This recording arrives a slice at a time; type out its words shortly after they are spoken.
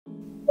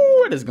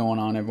What is going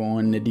on,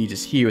 everyone?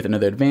 Deejus here with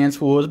another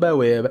Advanced Wars by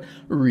Web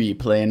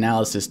replay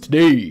analysis.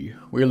 Today,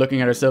 we're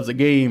looking at ourselves a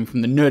game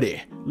from the nutty,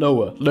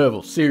 lower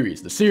level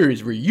series. The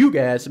series where you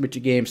guys submit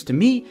your games to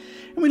me,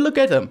 and we look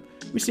at them.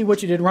 We see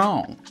what you did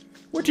wrong,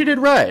 what you did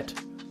right,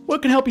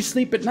 what can help you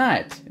sleep at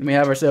night. And we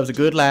have ourselves a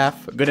good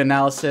laugh, a good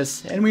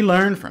analysis, and we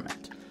learn from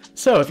it.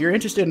 So if you're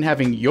interested in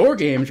having your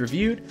games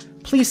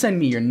reviewed, please send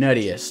me your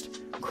nuttiest,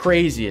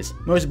 craziest,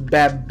 most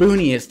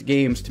babooniest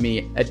games to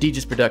me at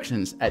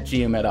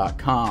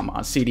Deejusproductions@gmail.com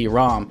on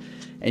CD-ROM,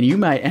 and you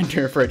might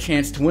enter for a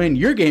chance to win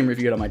your game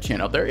reviewed on my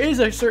channel. There is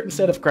a certain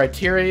set of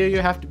criteria you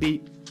have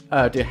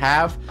to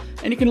have,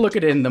 and you can look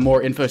at it in the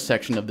more info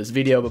section of this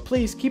video, but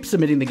please keep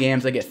submitting the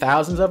games. I get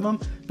thousands of them,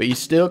 but you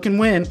still can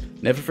win.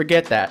 Never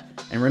forget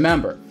that. And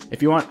remember,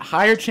 if you want a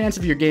higher chance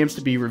of your games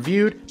to be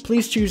reviewed,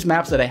 please choose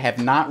maps that I have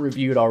not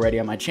reviewed already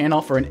on my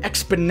channel for an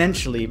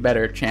exponentially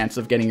better chance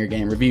of getting your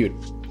game reviewed.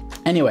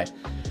 Anyway,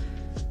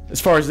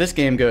 as far as this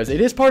game goes, it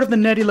is part of the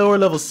nutty lower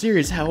level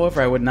series.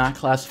 However, I would not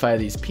classify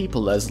these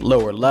people as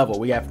lower level.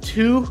 We have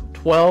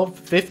 12,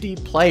 50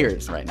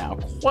 players right now.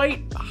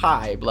 Quite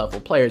high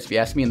level players, if you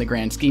ask me, in the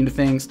grand scheme of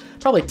things.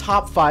 Probably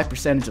top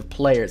 5% of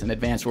players in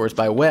Advanced Wars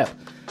by Web.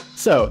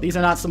 So, these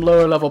are not some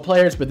lower level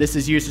players, but this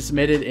is user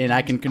submitted, and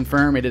I can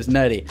confirm it is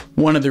nutty.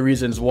 One of the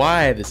reasons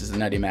why this is a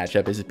nutty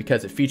matchup is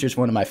because it features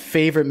one of my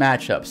favorite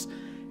matchups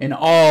in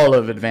all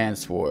of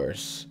Advanced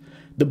Wars.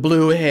 The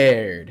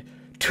blue-haired,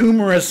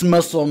 tumorous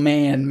muscle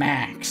man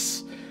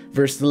Max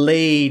versus the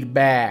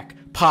laid-back,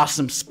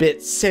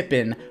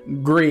 possum-spit-sippin'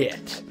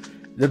 Grit.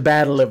 The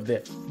battle of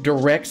the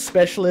direct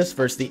specialist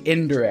versus the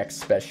indirect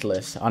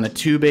specialist on a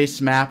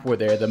 2-base map where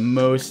they're the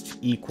most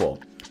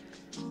equal.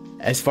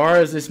 As far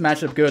as this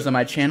matchup goes on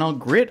my channel,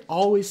 Grit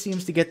always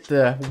seems to get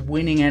the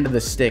winning end of the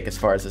stick as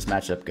far as this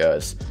matchup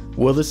goes.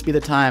 Will this be the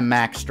time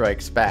Max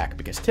strikes back?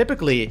 Because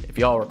typically, if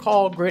y'all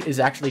recall, Grit is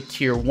actually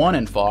tier 1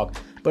 in Fog,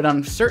 but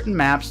on certain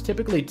maps,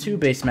 typically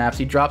 2-base maps,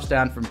 he drops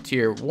down from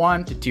tier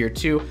 1 to tier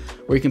 2,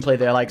 where you can play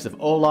the likes of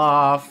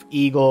Olaf,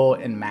 Eagle,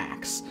 and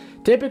Max.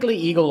 Typically,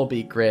 Eagle will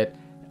beat Grit.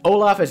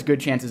 Olaf has good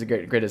chances of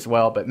Grit as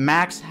well, but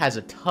Max has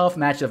a tough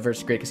matchup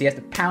versus Grit because he has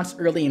to pounce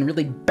early and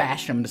really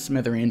bash him to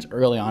smithereens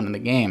early on in the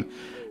game.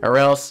 Or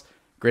else,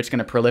 Grit's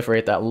going to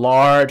proliferate that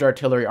large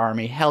artillery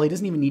army. Hell, he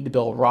doesn't even need to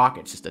build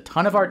rockets. Just a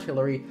ton of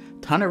artillery,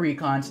 ton of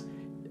recons,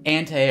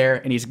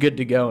 anti-air, and he's good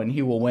to go, and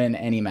he will win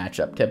any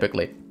matchup,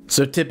 typically.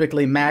 So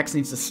typically, Max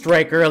needs to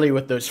strike early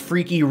with those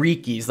freaky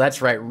recons.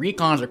 That's right,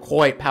 recons are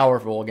quite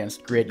powerful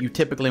against Grit. You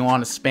typically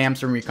want to spam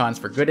some recons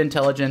for good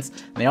intelligence,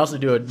 and they also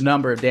do a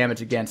number of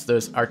damage against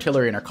those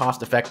artillery and are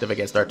cost effective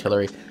against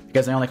artillery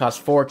because they only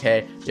cost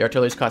 4k, the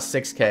artilleries cost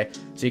 6k,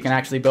 so you can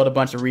actually build a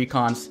bunch of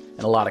recons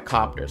and a lot of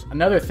copters.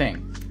 Another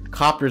thing,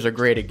 copters are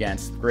great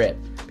against Grit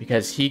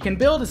because he can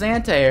build his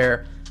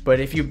anti-air, but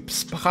if you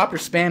copter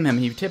spam him,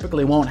 he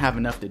typically won't have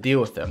enough to deal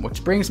with them,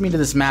 which brings me to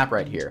this map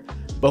right here,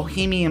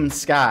 Bohemian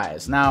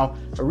Skies. Now,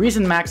 a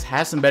reason Max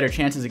has some better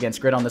chances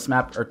against Grit on this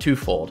map are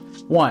twofold.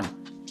 One,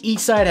 each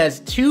side has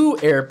 2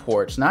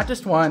 airports, not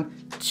just 1,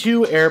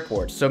 2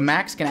 airports, so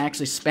Max can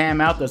actually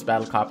spam out those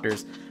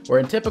battlecopters, where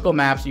in typical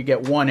maps you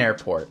get 1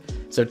 airport.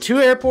 So 2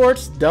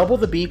 airports, double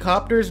the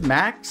B-copters,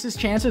 Max's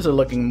chances are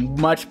looking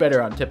much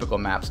better on typical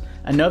maps.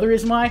 Another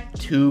reason why,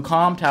 2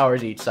 comm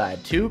towers each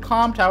side. 2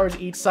 comm towers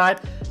each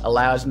side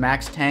allows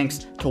Max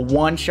tanks to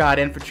one-shot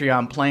infantry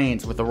on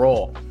planes with a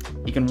roll.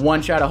 He can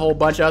one-shot a whole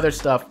bunch of other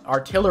stuff,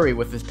 artillery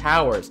with his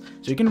towers.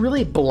 So he can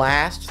really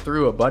blast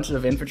through a bunch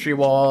of infantry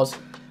walls,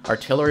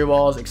 artillery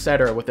walls,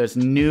 etc. with those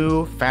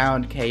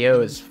newfound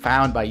KOs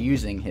found by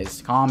using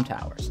his comm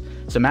towers.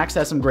 So Max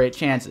has some great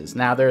chances.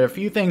 Now, there are a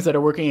few things that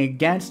are working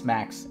against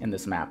Max in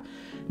this map.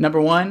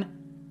 Number 1,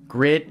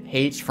 Grit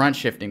hates front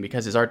shifting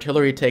because his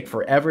artillery take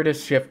forever to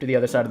shift to the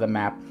other side of the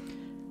map.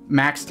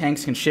 Max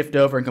tanks can shift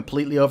over and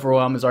completely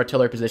overwhelm his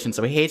artillery position,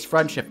 so he hates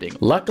front shifting.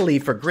 Luckily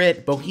for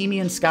Grit,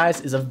 Bohemian Skies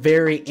is a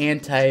very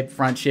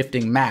anti-front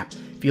shifting map.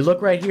 If you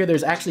look right here,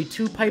 there's actually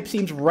 2 pipe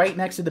seams right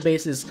next to the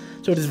bases,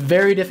 so it is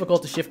very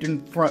difficult to shift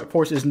in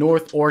forces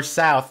north or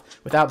south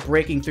without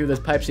breaking through those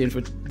pipe seams,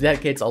 which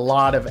dedicates a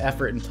lot of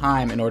effort and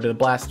time in order to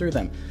blast through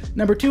them.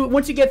 Number 2,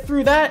 once you get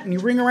through that and you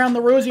ring around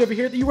the rosy over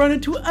here, you run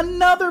into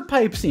another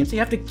pipe seam, so you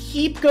have to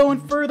keep going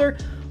further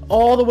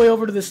all the way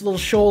over to this little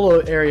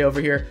shoal area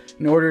over here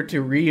in order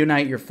to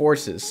reunite your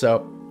forces.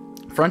 So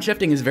front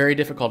shifting is very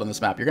difficult on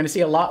this map. You're going to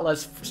see a lot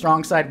less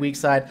strong side, weak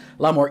side,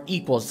 a lot more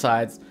equal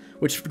sides,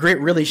 which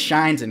Grit really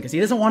shines in because he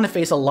doesn't want to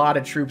face a lot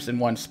of troops in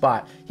one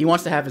spot. He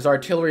wants to have his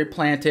artillery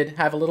planted,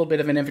 have a little bit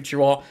of an infantry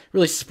wall,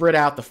 really spread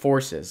out the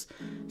forces.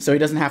 So he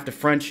doesn't have to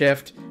front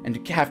shift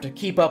and have to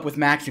keep up with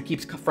Max, who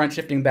keeps front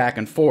shifting back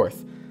and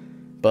forth.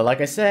 But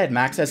like I said,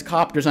 Max has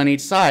copters on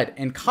each side,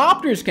 and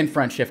copters can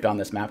front shift on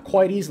this map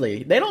quite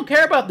easily. They don't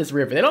care about this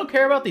river, they don't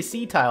care about these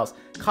sea tiles.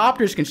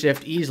 Copters can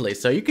shift easily,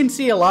 so you can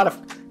see a lot of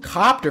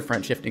copter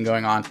front shifting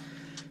going on.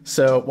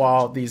 So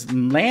while these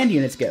land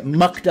units get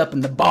mucked up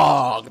in the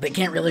bog, they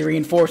can't really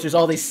reinforce, there's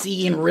all these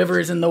sea and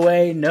rivers in the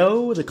way.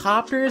 No, the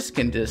copters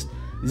can just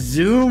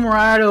zoom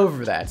right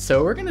over that.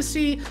 So we're gonna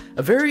see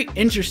a very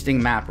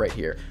interesting map right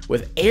here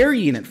with air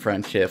unit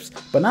friendships,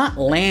 but not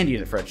land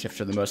unit friendships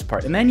for the most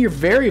part. And then you're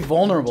very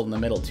vulnerable in the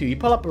middle too. You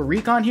pull up a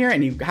recon here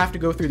and you have to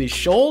go through these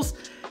shoals.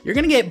 You're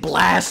gonna get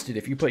blasted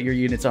if you put your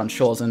units on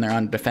shoals and they're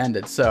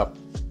undefended. So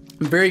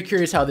I'm very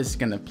curious how this is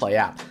going to play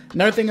out.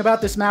 Another thing about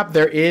this map,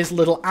 there is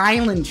little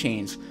island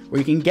chains where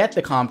you can get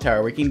the comm tower,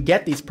 where you can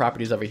get these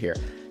properties over here.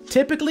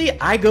 Typically,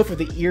 I go for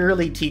the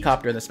early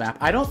T-copter in this map.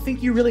 I don't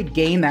think you really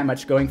gain that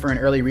much going for an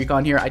early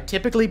recon here. I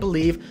typically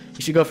believe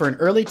you should go for an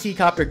early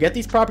T-copter, get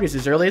these properties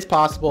as early as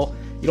possible.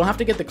 You don't have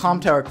to get the comm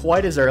tower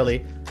quite as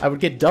early. I would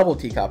get double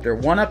T-copter,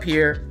 one up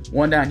here,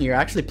 one down here. I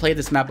actually played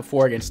this map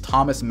before against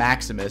Thomas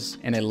Maximus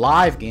in a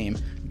live game,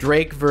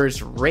 Drake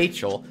versus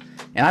Rachel.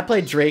 And I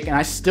played Drake and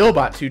I still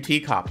bought 2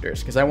 T-copters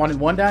because I wanted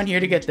one down here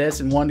to get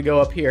this and one to go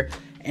up here.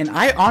 And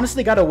I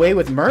honestly got away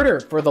with murder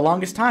for the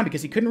longest time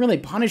because he couldn't really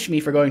punish me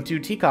for going 2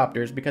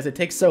 T-copters because it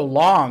takes so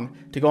long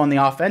to go on the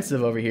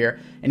offensive over here.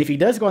 And if he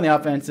does go on the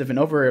offensive and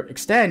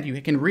overextend, you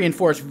can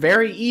reinforce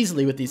very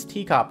easily with these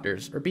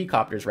T-copters, or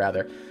B-copters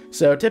rather.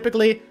 So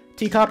typically,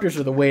 T-copters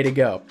are the way to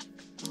go.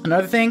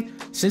 Another thing,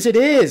 since it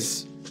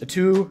is a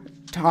 2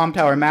 comm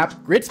tower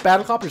map, Grit's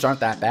battlecopters aren't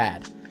that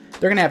bad.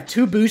 They're going to have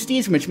 2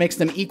 boosties, which makes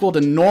them equal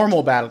to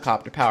normal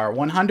battlecopter power,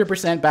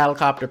 100%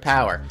 battlecopter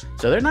power.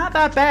 So they're not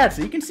that bad.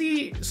 So you can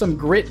see some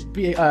Grit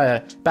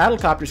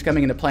battlecopters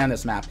coming into play on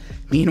this map.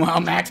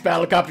 Meanwhile, Max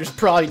battlecopters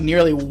probably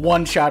nearly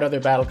one-shot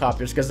other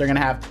battlecopters because they're going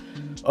to have,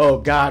 oh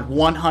god,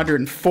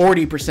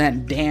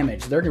 140%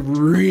 damage. They're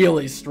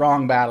really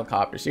strong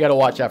battlecopters. So you got to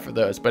watch out for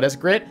those. But as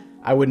Grit,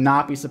 I would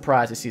not be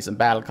surprised to see some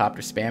battlecopter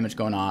spammage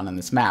going on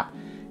this map.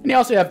 And you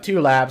also have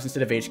 2 labs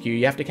instead of HQ.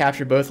 You have to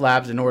capture both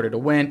labs in order to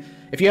win.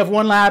 If you have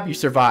 1 lab, you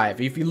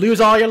survive. If you lose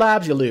all your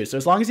labs, you lose. So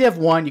as long as you have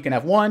 1, you can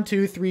have 1,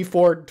 2, 3,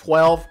 4,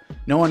 12.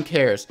 No one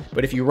cares.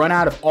 But if you run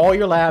out of all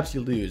your labs,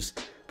 you lose.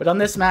 But on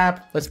this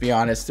map, let's be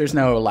honest, there's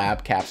no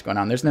lab caps going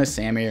on. There's no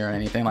Sammy or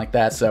anything like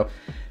that. So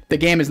the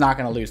game is not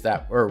going to lose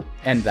that or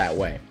end that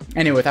way.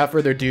 Anyway, without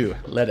further ado,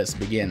 let us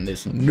begin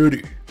this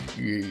nutty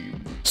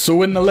game.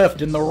 So in the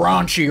left, in the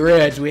raunchy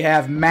reds, we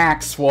have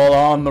Max, while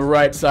on the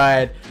right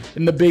side,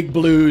 in the big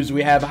blues,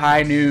 we have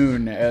High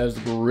Noon as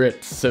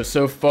Grit.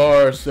 So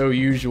far, so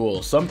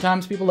usual.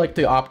 Sometimes people like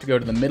to opt to go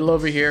to the middle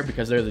over here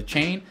because there's a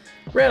chain.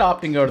 Red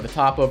opting go to the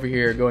top over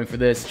here, going for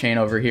this chain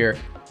over here.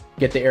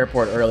 Get the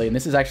airport early, and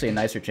this is actually a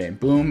nicer chain.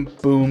 Boom,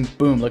 boom,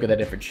 boom. Look at that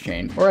different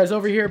chain. Whereas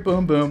over here,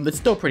 boom, boom. That's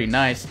still pretty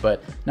nice,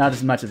 but not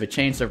as much of a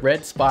chain. So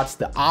red spots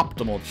the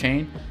optimal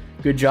chain.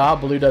 Good job.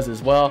 Blue does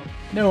as well.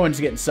 No one's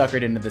getting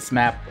suckered into this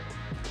map.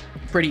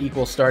 Pretty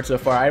equal start so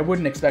far. I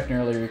wouldn't expect an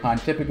early recon.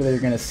 Typically, you're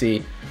going to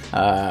see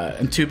a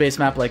 2-base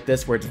map like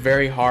this where it's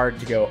very hard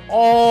to go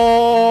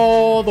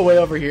all the way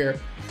over here.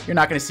 You're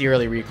not going to see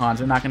early recons.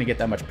 They're not going to get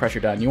that much pressure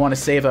done. You want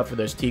to save up for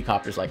those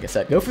T-copters, like I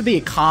said. Go for the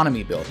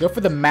economy build. Go for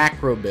the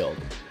macro build.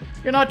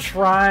 You're not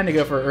trying to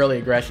go for early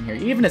aggression here.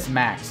 Even as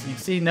Max, you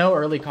see no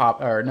early no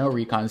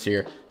recons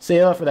here.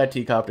 Save up for that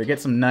T-copter. Get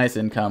some nice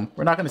income.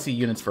 We're not going to see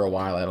units for a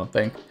while, I don't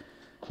think.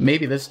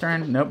 Maybe this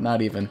turn? Nope,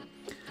 not even.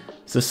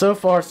 So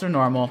far, so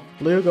normal.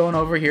 Blue going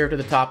over here to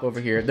the top over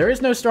here. There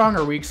is no strong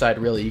or weak side,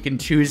 really. You can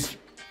choose,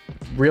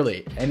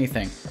 really,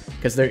 anything.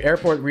 Because their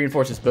airport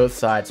reinforces both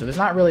sides, so there's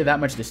not really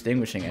that much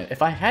distinguishing it.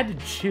 If I had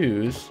to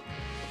choose,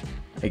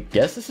 I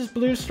guess this is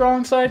Blue's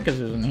strong side, because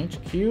there's an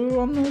HQ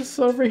on this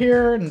over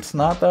here, and it's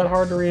not that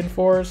hard to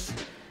reinforce.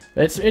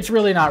 It's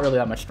really not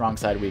that much strong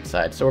side, weak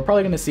side. So we're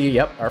probably going to see,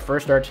 yep, our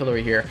first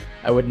artillery here.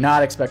 I would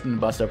not expect them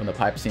to bust open the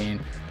pipe scene.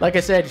 Like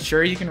I said,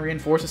 sure, you can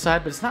reinforce the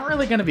side, but it's not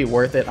really going to be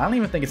worth it. I don't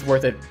even think it's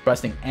worth it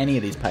busting any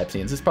of these pipe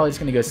scenes. It's probably just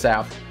going to go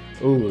south.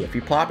 Ooh, if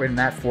you plop it in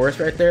that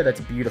forest right there,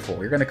 that's beautiful.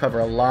 You're going to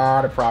cover a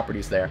lot of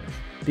properties there.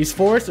 These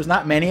forests, there's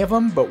not many of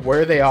them, but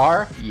where they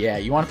are, yeah,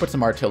 you want to put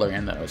some artillery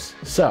in those.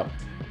 So,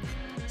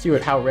 see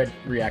how red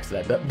reacts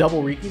to that.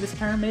 Double Riki this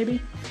turn, maybe?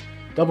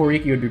 Double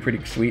Riki would be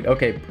pretty sweet.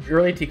 Okay,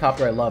 early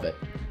T-copter, I love it.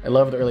 I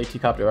love the early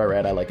T-copter by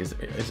red. I like his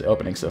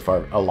opening so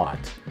far a lot.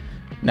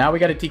 Now we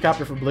got a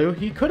T-copter for blue.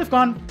 He could have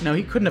gone... No,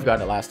 he couldn't have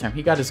gotten it last time.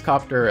 He got his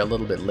copter a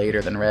little bit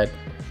later than red.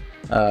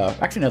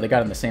 Actually, no, they got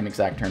it in the same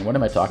exact turn. What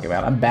am I talking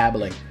about? I'm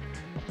babbling.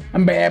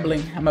 I'm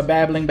a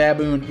babbling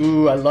baboon.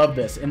 Ooh, I love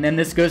this. And then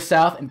this goes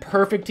south in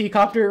perfect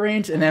T-copter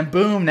range. And then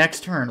boom,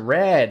 next turn,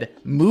 red.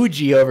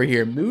 Mooji over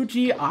here.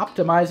 Mooji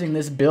optimizing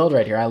this build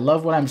right here. I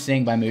love what I'm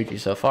seeing by Mooji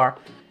so far.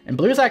 And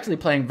Blue's actually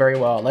playing very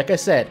well. Like I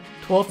said,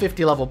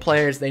 1250 level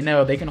players, they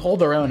know they can hold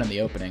their own in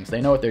the openings.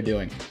 They know what they're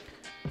doing.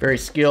 Very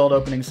skilled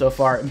opening so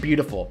far, and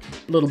beautiful.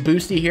 Little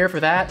boosty here for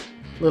that.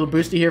 Little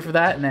boosty here for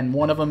that, and then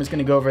one of them is going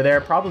to go over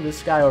there. Probably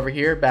this guy over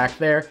here, back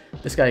there.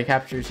 This guy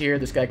captures here,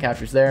 this guy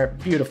captures there.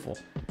 Beautiful.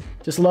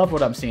 Just love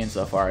what I'm seeing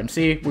so far. And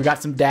see, we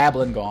got some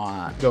dabbling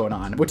going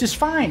on, which is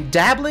fine.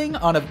 Dabbling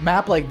on a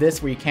map like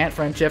this where you can't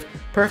friend shift,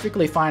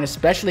 perfectly fine,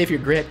 especially if you're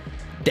Grit.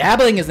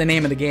 Dabbling is the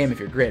name of the game if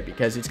you're Grit,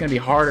 because it's going to be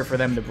harder for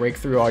them to break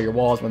through all your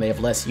walls when they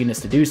have less units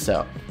to do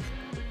so.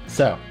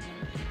 So,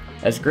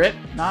 As grit,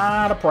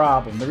 not a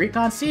problem. The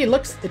recon, see,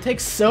 it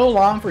takes so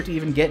long for it to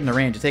even get in the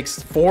range. It takes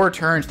 4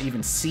 turns to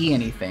even see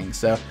anything.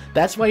 So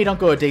that's why you don't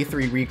go a day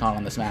 3 recon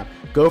on this map.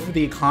 Go for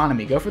the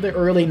economy. Go for the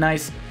early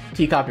nice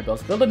T-copter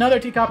builds. Build another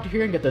T-copter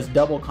here and get those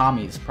double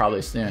commies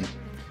probably soon.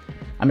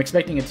 I'm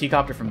expecting a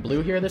T-copter from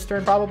blue here this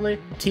turn probably.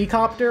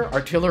 T-copter,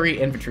 artillery,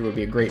 infantry would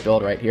be a great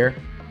build right here.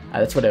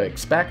 That's what I would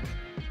expect.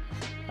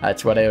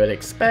 That's what I would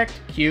expect.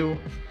 Q.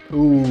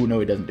 Ooh, no,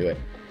 he doesn't do it.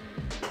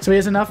 So he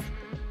has enough.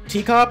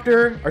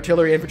 T-copter,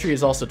 artillery, infantry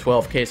is also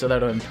 12k, so that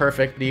would have been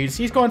perfect.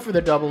 He's going for the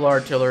double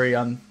artillery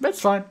on...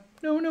 That's fine.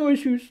 No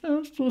issues.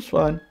 No, it's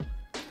fine.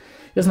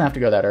 He doesn't have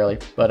to go that early.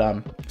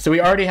 But, so we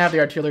already have the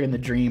artillery in the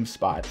dream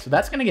spot. So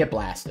that's going to get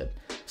blasted.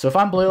 So if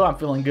I'm blue, I'm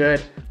feeling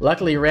good.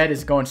 Luckily, red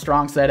is going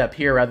strong side up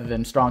here rather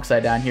than strong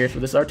side down here. So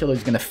this artillery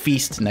is going to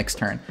feast next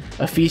turn.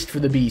 A feast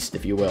for the beast,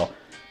 if you will.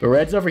 But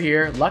red's over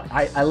here.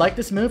 I like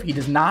this move. He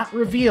does not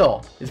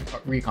reveal his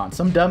recon.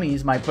 Some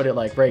dummies might put it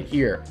like right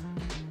here.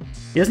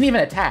 He doesn't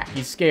even attack.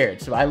 He's scared,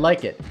 so I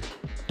like it.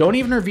 Don't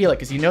even reveal it,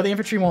 because you know the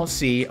infantry won't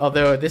see,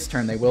 although this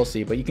turn they will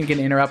see, but you can get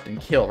an interrupt and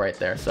kill right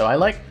there. So I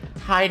like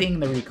hiding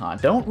the recon.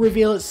 Don't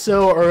reveal it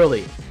so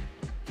early.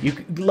 You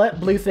let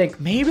blue think,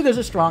 maybe there's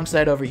a strong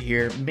side over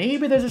here,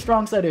 maybe there's a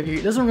strong side over here.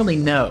 It doesn't really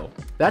know.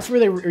 That's where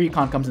the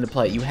recon comes into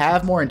play. You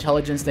have more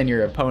intelligence than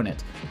your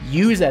opponent.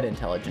 Use that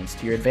intelligence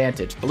to your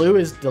advantage. Blue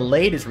has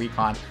delayed his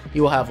recon.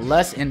 He will have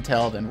less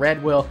intel than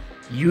red will.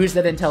 Use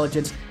that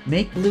intelligence.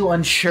 Make blue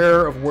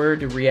unsure of where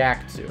to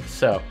react to.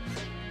 So,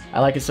 I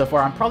like it so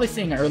far. I'm probably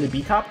seeing an early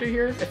B-copter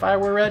here, if I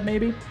were red,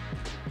 maybe.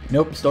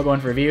 Nope, still going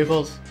for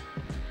vehicles.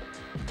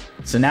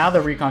 So now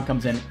the recon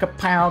comes in.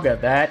 Kapauga,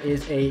 that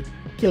is a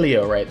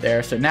Kilio right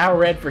there. So now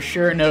red for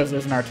sure knows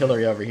there's an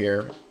artillery over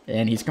here.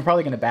 And he's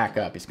probably going to back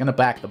up. He's going to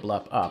back the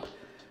bluff up.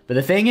 But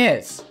the thing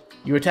is,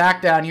 you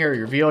attack down here,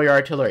 you reveal your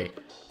artillery.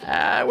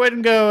 I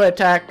wouldn't go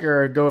attack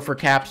or go for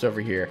caps over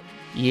here.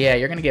 Yeah,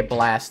 you're gonna get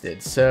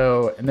blasted.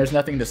 So, and there's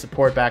nothing to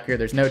support back here.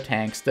 There's no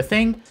tanks. The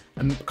thing,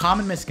 a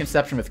common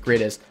misconception with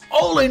grid is,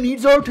 all I need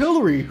is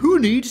artillery. Who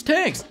needs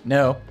tanks?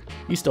 No,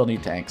 you still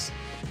need tanks.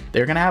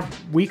 They're gonna have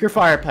weaker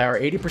firepower,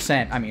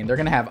 80%. I mean, they're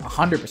gonna have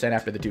 100%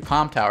 after the 2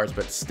 comm towers,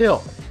 but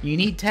still, you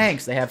need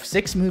tanks. They have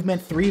 6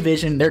 movement, 3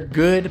 vision. They're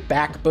good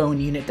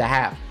backbone unit to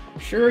have.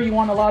 Sure, you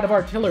want a lot of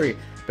artillery,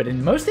 but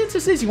in most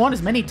instances, you want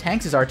as many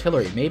tanks as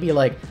artillery. Maybe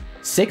like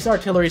 6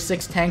 artillery,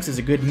 6 tanks is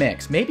a good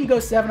mix. Maybe go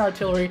 7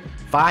 artillery,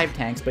 5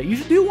 tanks, but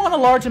you do want a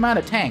large amount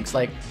of tanks.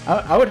 Like,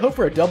 I would hope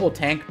for a double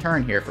tank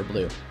turn here for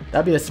blue.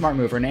 That'd be the smart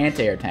move for an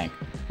anti-air tank.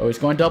 Oh, he's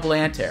going double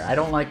anti-air. I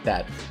don't like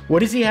that.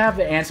 What does he have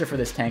to answer for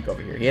this tank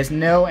over here? He has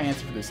no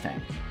answer for this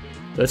tank.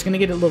 So it's going to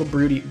get a little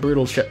brutal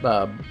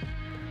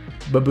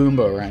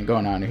baboombo around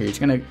going on here. He's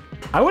going to...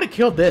 I would have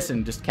killed this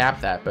and just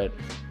capped that, but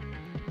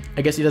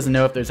I guess he doesn't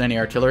know if there's any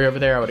artillery over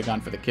there. I would have gone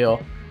for the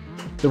kill.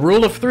 The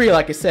rule of 3,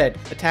 like I said,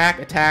 attack,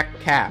 attack,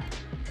 cap.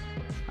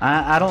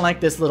 I don't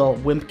like this little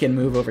wimpkin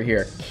move over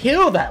here.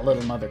 Kill that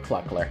little mother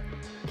cluckler.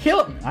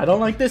 Kill him. I don't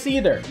like this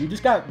either. You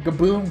just got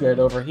gaboom good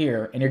over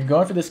here, and you're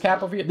going for this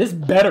cap over here. This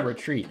better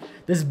retreat.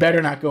 This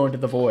better not go into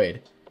the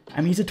void. I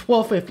mean, he's a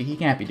 1250. He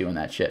can't be doing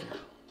that shit.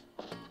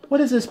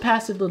 What is this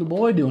passive little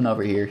boy doing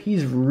over here?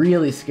 He's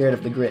really scared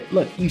of the grit.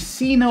 Look, you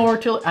see no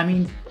artillery. I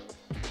mean,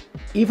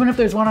 even if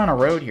there's one on a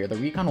road here, the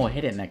recon will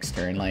hit it next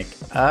turn. Like,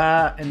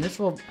 and this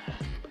will...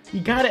 You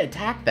gotta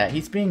attack that.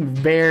 He's being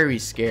very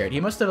scared. He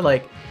must have,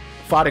 like,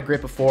 fought a grit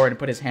before and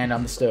put his hand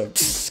on the stove.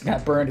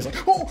 Got burned. He's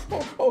like,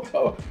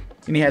 oh.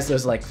 And he has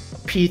those, like,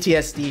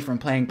 PTSD from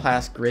playing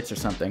past grits or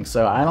something.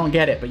 So I don't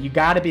get it. But you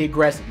gotta be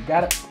aggressive. You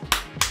gotta...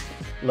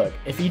 Look,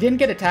 if you didn't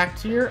get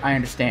attacked here, I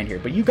understand here.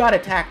 But you got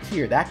attacked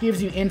here. That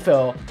gives you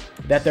info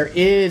that there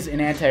is an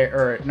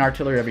an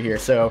artillery over here.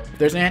 So if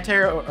there's an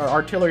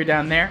artillery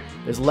down there,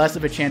 there's less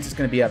of a chance it's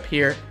going to be up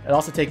here. It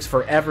also takes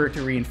forever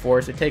to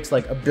reinforce. It takes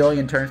like a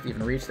billion turns to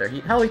even reach there.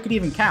 Hell, he could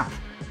even count.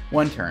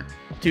 1 turn,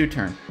 2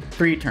 turn,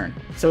 3 turn.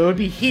 So it would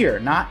be here,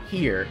 not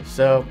here.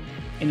 So,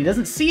 and he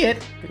doesn't see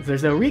it because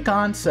there's no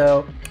recon.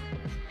 So,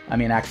 I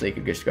mean, actually, he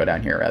could just go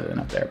down here rather than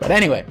up there. But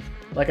anyway,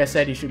 like I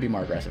said, he should be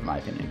more aggressive in my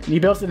opinion. And he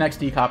builds the next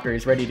D-copter.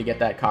 He's ready to get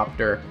that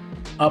copter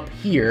up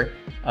here.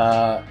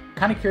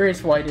 Kind of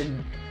curious why he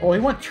didn't... Oh, he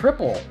went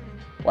triple.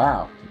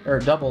 Wow. Or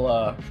double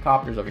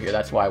copters over here.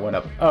 That's why I went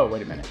up. Oh,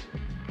 wait a minute.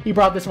 He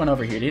brought this one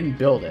over here. He didn't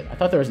build it. I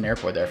thought there was an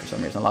airport there for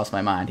some reason. I lost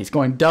my mind. He's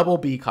going double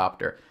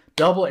B-copter.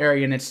 Double air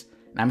units.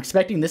 And I'm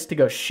expecting this to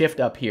go shift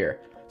up here.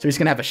 So he's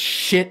going to have a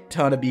shit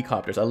ton of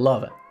B-copters. I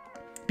love it.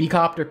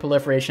 B-copter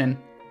proliferation.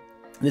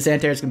 This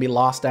anti-air is going to be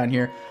lost down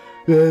here.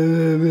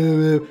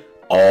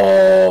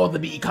 All the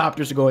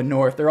B-copters are going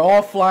north. They're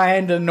all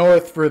flying to the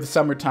north for the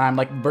summertime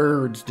like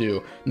birds do.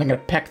 And they're going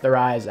to peck their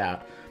eyes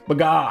out.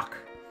 Bagok.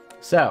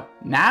 So,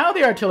 now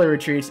the artillery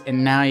retreats,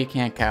 and now you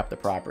can't cap the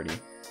property.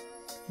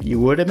 You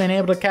would have been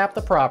able to cap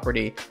the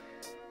property.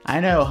 I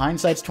know,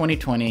 hindsight's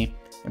 20/20,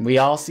 and we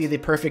all see the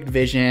perfect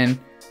vision,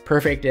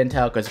 perfect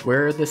intel, because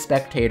we're the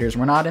spectators.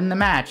 We're not in the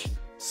match.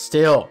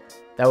 Still,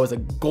 that was a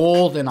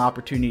golden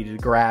opportunity to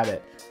grab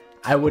it.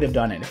 I would have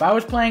done it. If I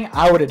was playing,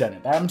 I would have done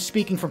it. I'm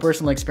speaking from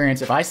personal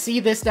experience. If I see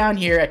this down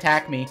here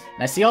attack me,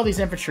 and I see all these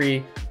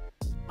infantry,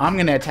 I'm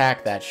going to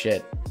attack that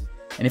shit.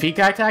 And if he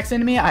attacks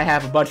into me, I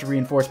have a bunch of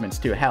reinforcements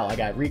too. Hell, I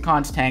got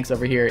recons, tanks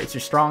over here. It's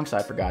your strong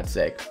side, for God's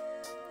sake.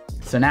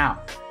 So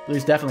now,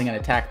 Blue's definitely going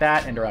to attack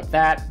that, interrupt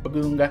that.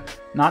 Bagoonga.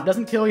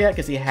 Doesn't kill yet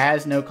because he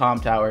has no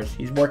comm towers.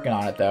 He's working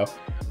on it though.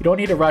 You don't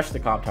need to rush the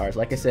comm towers,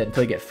 like I said,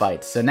 until you get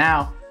fights. So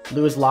now,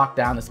 Blue has locked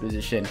down this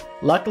position.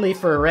 Luckily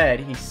for Red,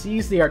 he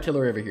sees the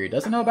artillery over here. He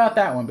doesn't know about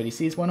that one, but he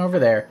sees one over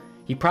there.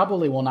 He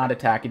probably will not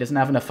attack. He doesn't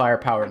have enough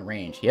firepower in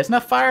range. He has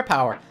enough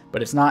firepower,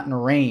 but it's not in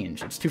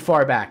range. It's too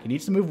far back. He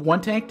needs to move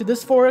one tank to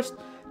this forest,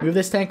 move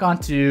this tank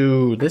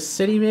onto this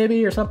city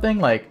maybe or something.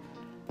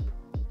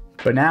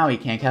 But now he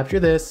can't capture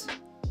this.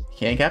 He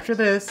can't capture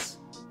this.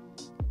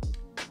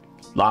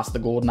 Lost the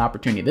golden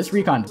opportunity. This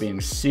recon's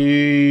being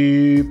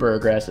super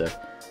aggressive.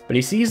 But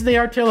he sees the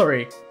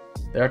artillery.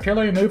 The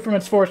artillery moved from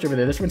its force over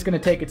there. This one's going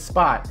to take its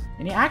spot.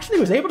 And he actually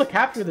was able to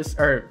capture this,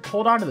 or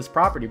hold on to this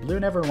property.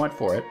 Blue never went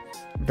for it.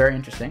 Very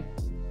interesting.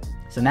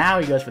 So now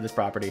he goes for this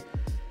property.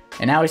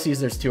 And now he sees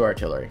there's two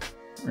artillery.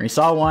 Or he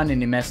saw one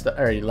and he messed up,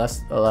 or he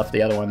left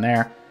the other one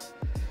there.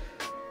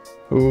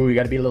 Ooh, you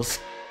got to be a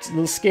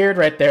little scared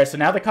right there. So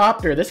now the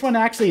copter, this one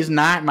actually is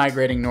not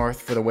migrating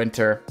north for the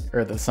winter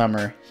or the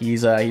summer.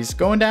 He's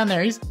going down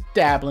there. He's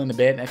dabbling a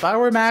bit. If I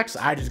were Max,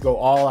 I'd just go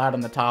all out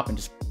on the top and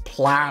just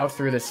plow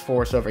through this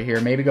force over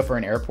here. Maybe go for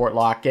an airport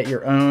lock. Get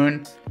your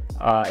own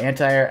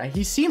anti-air.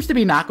 He seems to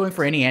be not going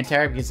for any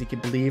anti-air because he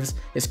believes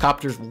his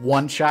copters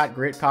one-shot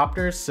grit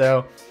copters.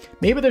 So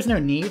maybe there's no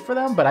need for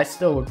them, but I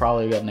still would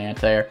probably get an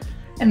anti-air.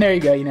 And there you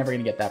go. You're never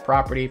going to get that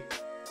property.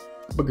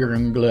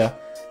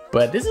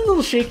 But this is a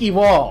little shaky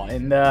wall.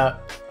 And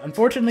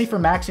unfortunately for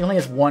Max, he only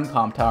has one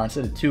comm tower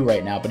instead of two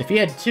right now. But if he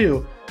had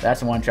two,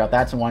 that's a one-shot.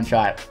 That's a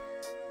one-shot.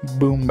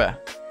 Boomba.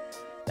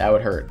 That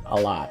would hurt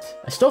a lot.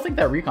 I still think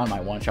that recon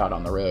might one-shot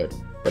on the road.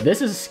 But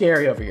this is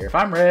scary over here. If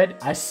I'm Red,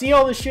 I see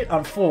all this shit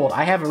unfold.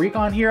 I have a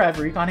recon here. I have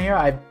a recon here.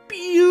 I have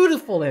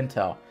beautiful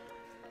intel.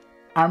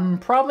 I'm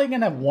probably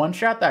going to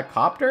one-shot that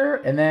copter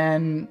and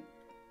then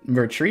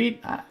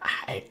retreat.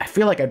 I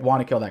feel like I'd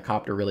want to kill that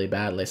copter really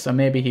badly. So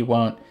maybe he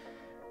won't.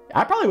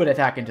 I probably would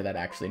attack into that,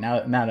 actually, now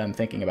that I'm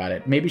thinking about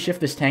it. Maybe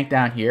shift this tank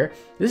down here.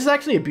 This is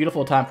actually a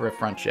beautiful time for a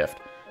front shift.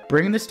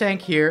 Bring this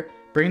tank here.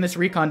 Bring this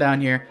recon down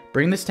here,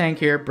 bring this tank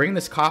here, bring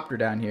this copter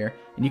down here,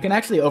 and you can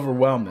actually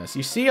overwhelm this.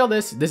 You see all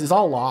this? This is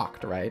all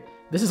locked, right?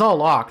 This is all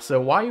locked,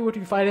 so why would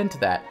you fight into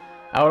that?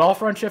 I would all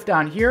front shift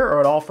down here, or I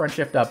would all front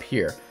shift up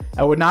here.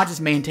 I would not just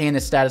maintain the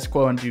status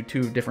quo and do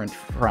two different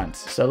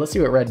fronts. So let's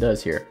see what Red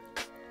does here.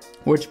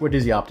 What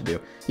does he opt to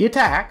do? He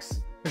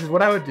attacks. This is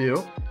what I would do.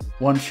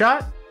 One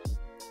shot?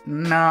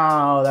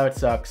 No, that would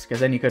suck,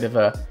 because then you could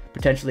have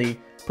potentially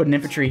put an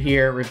infantry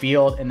here,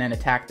 revealed, and then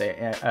attack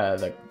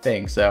the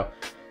thing, so...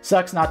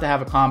 Sucks not to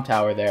have a comm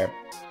tower there.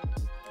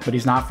 But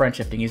he's not front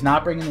shifting. He's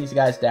not bringing these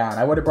guys down.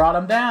 I would have brought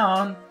him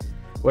down.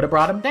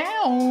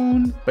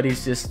 But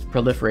he's just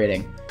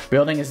proliferating.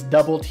 Building his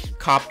double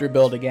copter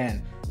build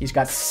again. He's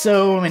got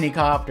so many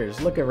copters.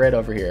 Look at Red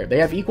over here. They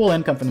have equal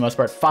income for the most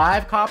part.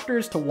 5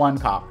 copters to 1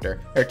 copter.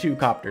 Or 2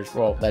 copters.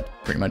 Well, that's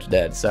pretty much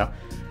dead. So,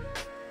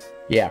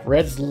 yeah.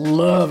 Red's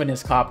loving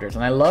his copters.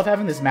 And I love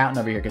having this mountain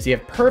over here. Because you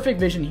have perfect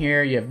vision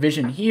here. You have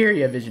vision here.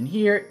 You have vision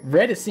here.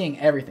 Red is seeing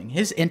everything.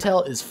 His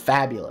intel is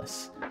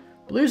fabulous.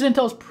 Blue's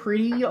intel is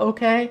pretty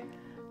okay.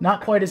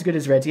 Not quite as good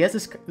as Red's. He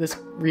has this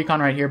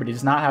recon right here. But he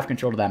does not have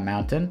control of that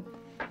mountain.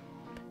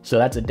 So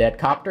that's a dead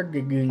copter.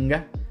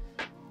 Gagoonga.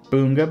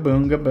 Boonga,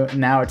 boonga, boonga.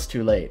 Now it's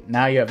too late.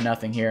 Now you have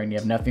nothing here, and you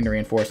have nothing to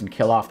reinforce and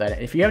kill off that.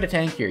 If you have a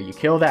tank here, you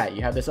kill that.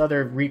 You have this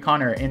other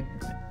reconner in,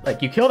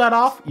 like, you kill that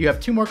off, you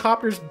have 2 more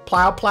copters,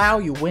 plow,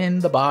 you win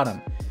the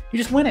bottom. You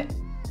just win it.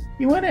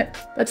 You win it.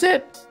 That's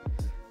it.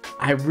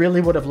 I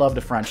really would have loved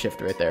a front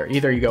shift right there.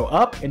 Either you go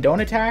up and don't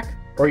attack,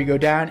 or you go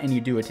down and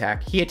you do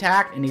attack. He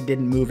attacked, and he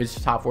didn't move his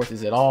top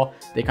forces at all.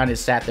 They kind of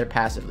sat there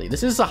passively.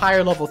 This is a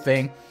higher level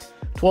thing.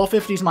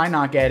 1250s might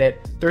not get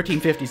it.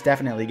 1350s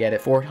definitely get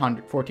it.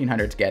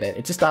 1400s get it.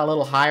 It's just a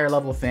little higher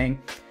level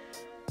thing.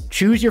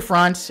 Choose your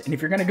fronts, and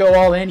if you're going to go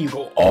all in, you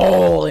go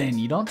all in.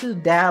 You don't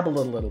just dabble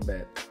a little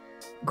bit.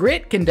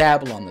 Grit can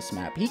dabble on this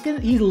map.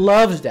 He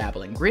loves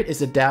dabbling. Grit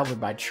is a dabbler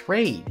by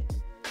trade.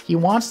 He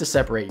wants to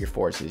separate your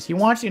forces. He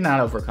wants you to not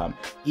overcome.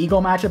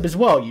 Eagle matchup as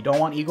well. You don't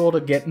want Eagle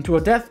to get into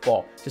a death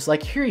ball. Just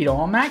like here, you don't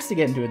want Max to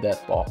get into a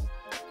death ball.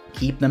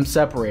 Keep them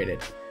separated.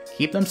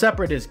 Keep them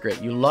separate as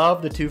Grit. You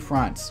love the 2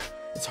 fronts.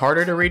 It's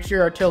harder to reach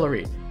your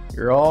artillery.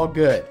 You're all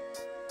good.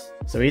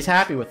 So he's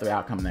happy with the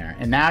outcome there.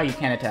 And now you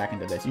can't attack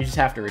into this. You just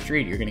have to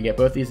retreat. You're going to get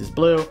both these as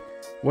blue.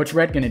 What's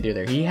Red going to do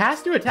there? He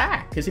has to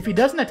attack. Because if he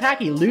doesn't attack,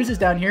 he loses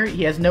down here.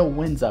 He has no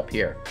wins up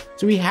here.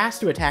 So he has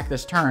to attack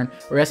this turn,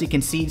 or else he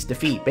concedes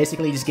defeat.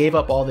 Basically, he just gave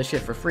up all this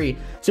shit for free.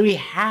 So he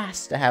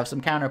has to have some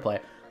counterplay.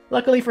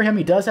 Luckily for him,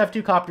 he does have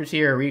 2 copters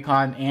here, a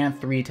recon, and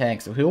 3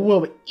 tanks. So he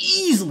will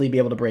easily be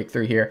able to break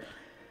through here.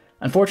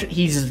 Unfortunately,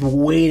 he's just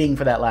waiting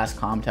for that last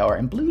comm tower.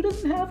 And Blue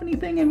doesn't have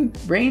anything in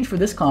range for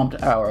this comm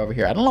tower over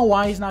here. I don't know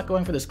why he's not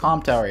going for this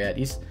comm tower yet.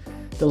 He's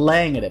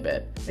delaying it a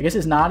bit. I guess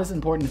it's not as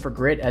important for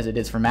Grit as it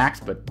is for Max,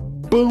 but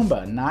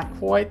boomba, not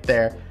quite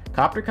there.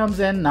 Copter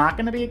comes in, not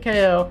gonna be a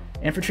KO.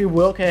 Infantry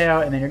will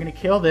KO, and then you're gonna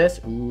kill this.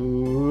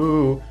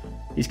 Ooh,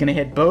 he's gonna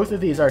hit both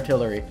of these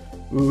artillery.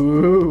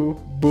 Ooh,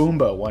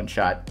 boomba, one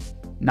shot.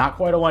 Not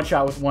quite a one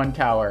shot with one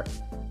tower,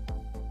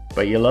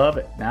 but you love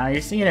it. Now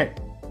you're seeing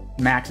it.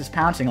 Max is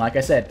pouncing, like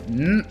I said.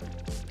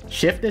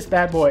 Shift this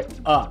bad boy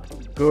up.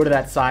 Go to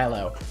that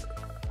silo.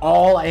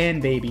 All in,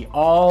 baby,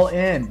 all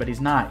in. But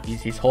he's not.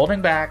 He's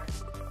holding back.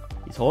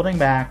 He's holding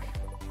back.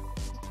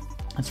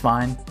 That's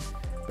fine.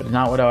 But it's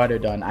not what I would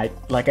have done.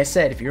 Like I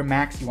said, if you're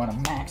Max, you want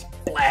to Max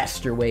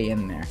blast your way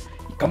in there.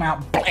 You come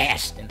out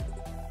blasting.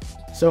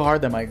 So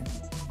hard that my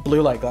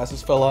blue light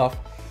glasses fell off.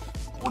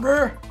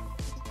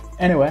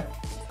 Anyway,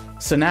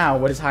 so now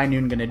what is High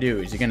Noon gonna do?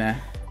 Is he gonna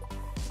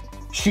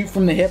shoot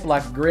from the hip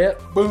like Grit?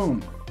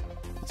 Boom.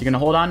 Is he gonna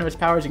hold on to his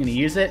power? Is he gonna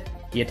use it?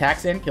 He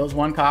attacks in, kills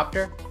one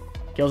copter,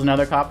 kills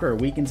another copter, or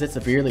weakens it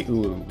severely.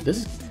 Ooh,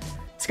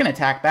 it's gonna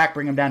attack back,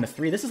 bring him down to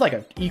 3. This is like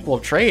an equal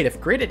trade.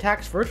 If Grit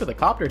attacks first with a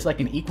copter, it's like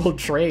an equal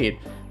trade.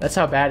 That's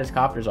how bad his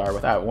copters are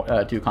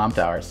without 2 comp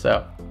towers.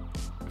 So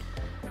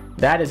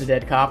that is a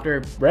dead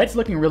copter. Red's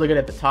looking really good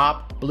at the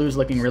top. Blue's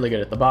looking really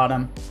good at the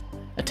bottom.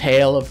 A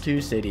tale of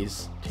 2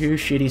 cities. 2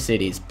 shitty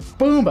cities.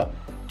 Boom!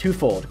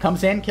 Twofold.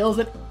 Comes in, kills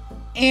it,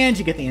 and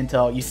you get the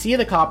intel. You see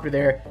the copter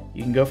there,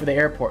 you can go for the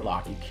airport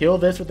lock. You kill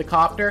this with the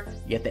copter,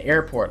 you get the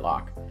airport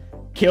lock.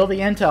 Kill the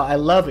intel. I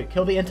love it.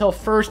 Kill the intel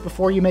first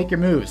before you make your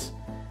moves.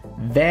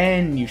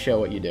 Then you show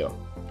what you do.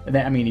 And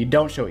then, I mean, you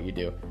don't show what you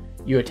do.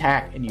 You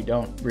attack and you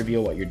don't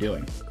reveal what you're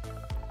doing.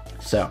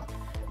 So,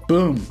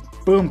 boom.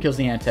 Boom kills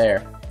the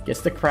anti-air.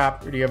 Gets the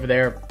property over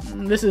there.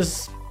 This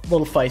is a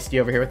little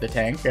feisty over here with the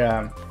tank.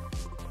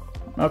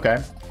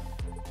 Okay.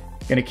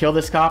 Gonna kill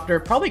this copter.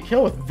 Probably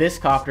kill with this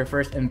copter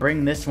first and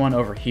bring this one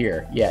over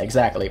here. Yeah,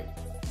 exactly.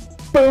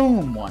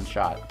 Boom! One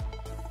shot.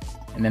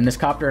 And then this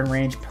copter in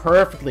range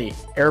perfectly.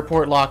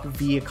 Airport lock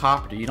via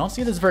copter. You don't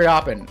see this very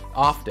often.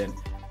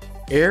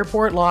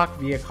 Airport lock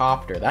via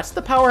copter. That's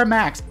the power of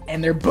Max.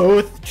 And they're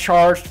both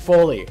charged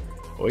fully.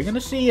 We're gonna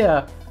see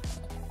a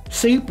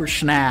super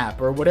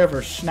snap or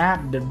whatever.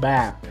 Snap the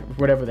back.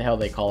 Whatever the hell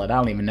they call it. I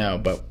don't even know.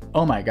 But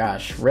oh my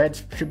gosh.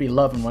 Reds should be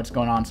loving what's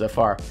going on so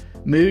far.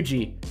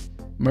 Mooji.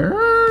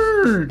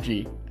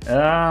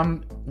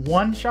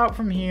 One shot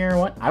from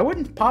here. I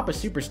wouldn't pop a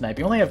super snipe.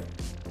 You only have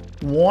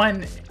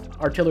 1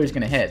 artillery's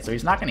gonna hit, so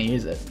he's not gonna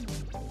use it.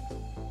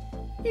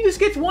 He just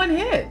gets 1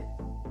 hit.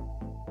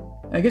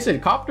 I guess a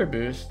copter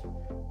boost.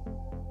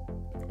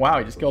 Wow,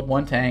 he just killed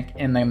 1 tank,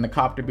 and then the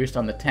copter boost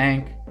on the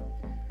tank.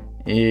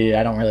 Yeah,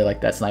 I don't really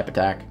like that snipe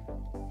attack.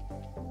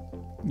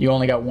 You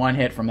only got 1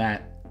 hit from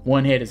that.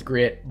 1 hit is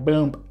Grit.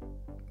 Boom.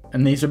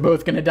 And these are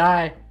both gonna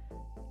die.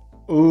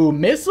 Ooh,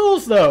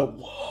 missiles though.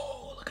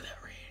 Whoa, look at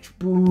that range.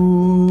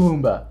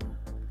 Boom.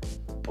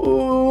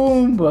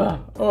 Boom.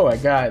 Oh my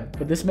god.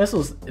 But this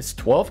missile is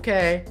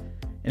 12k.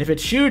 And if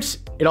it shoots,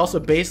 it also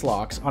base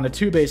locks on a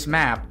 2-base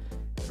map.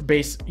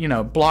 Base, you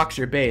know, blocks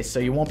your base, so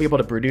you won't be able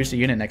to produce a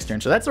unit next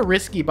turn. So that's a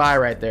risky buy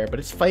right there, but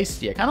it's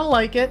feisty. I kind of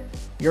like it.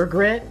 Your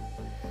Grit.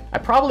 I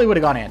probably would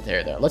have gone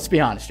anti-air though. Let's be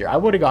honest here. I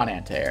would have gone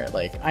anti-air.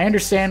 Like, I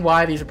understand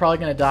why these are probably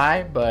going to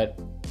die, but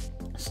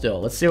still,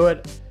 let's see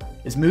what...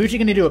 Is Mooji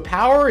going to do a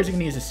power, or is he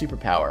going to use a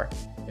superpower?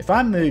 If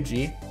I'm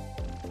Mooji...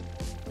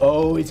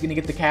 Oh, he's going to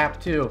get the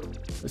cap too.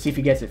 Let's see if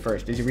he gets it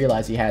first. Does he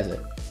realize he has it?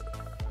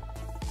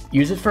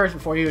 Use it first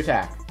before you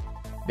attack.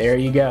 There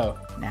you go.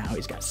 Now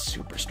he's got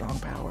super strong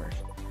powers.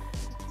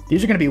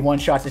 These are going to be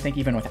one-shots, I think,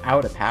 even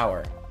without a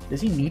power.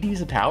 Does he need to use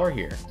a power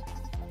here?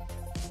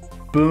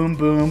 Boom,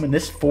 boom. And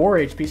this 4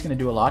 HP is going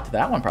to do a lot to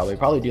that one, probably.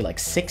 Probably do like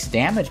 6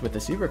 damage with the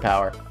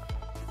superpower.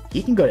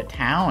 He can go to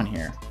town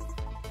here.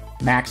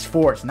 Max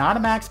Force. Not a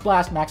Max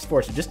Blast, Max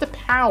Force. Just a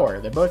power.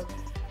 They're both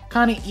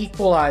kind of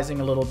equalizing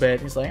a little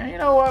bit. He's like, you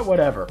know what?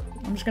 Whatever.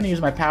 I'm just going to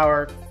use my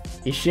power.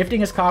 He's shifting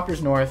his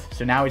copters north,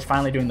 so now he's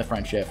finally doing the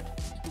front shift.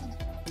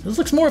 This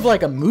looks more of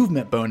like a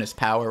movement bonus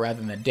power rather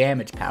than a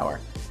damage power.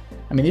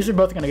 I mean, these are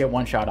both going to get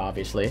one shot,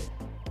 obviously.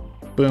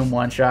 Boom,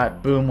 one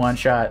shot. Boom, one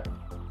shot.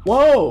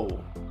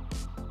 Whoa!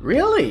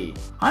 Really?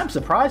 I'm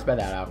surprised by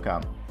that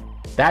outcome.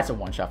 That's a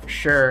one shot for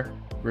sure.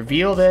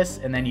 Reveal this,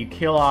 and then you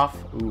kill off.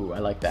 Ooh, I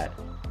like that.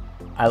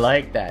 I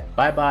like that.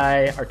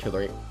 Bye-bye,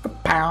 artillery.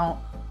 Kapow!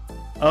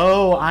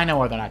 Oh, I know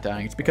why they're not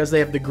dying. It's because they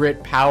have the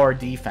Grit power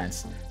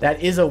defense.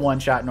 That is a one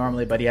shot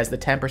normally, but he has the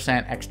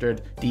 10% extra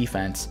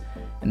defense.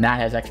 And that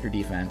has extra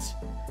defense.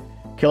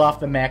 Kill off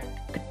the mech.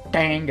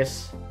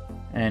 Katangus.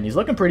 And he's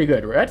looking pretty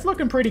good. Red's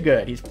looking pretty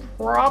good. He's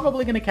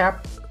probably going to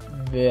cap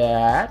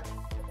that.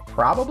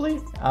 Probably.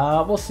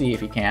 We'll see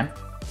if he can.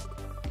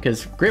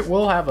 Because Grit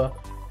will have a...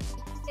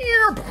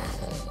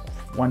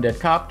 1 dead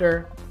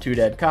copter. 2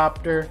 dead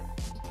copter.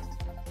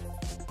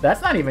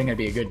 That's not even going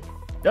to be a good...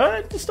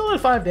 It's still at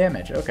 5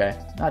 damage. Okay.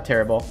 Not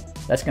terrible.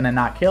 That's going to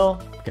not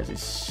kill because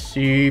he's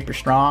super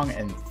strong.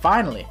 And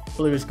finally,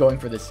 Blue is going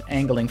for this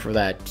angling for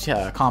that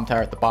comm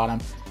tower at the bottom.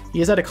 He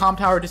is at a comm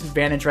tower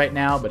disadvantage right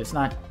now, but it's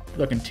not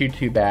looking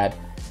too bad.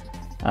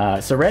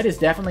 So red is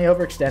definitely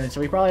overextended,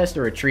 so he probably has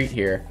to retreat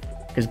here.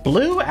 Because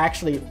blue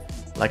actually,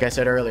 like I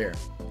said earlier,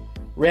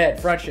 red,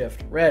 front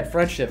shift,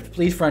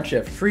 please front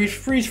shift,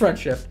 freeze front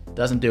shift,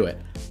 doesn't do it.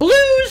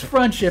 Blue's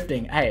front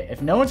shifting. Hey,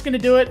 if no one's gonna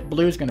do it,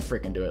 blue's gonna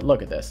freaking do it.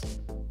 Look at this.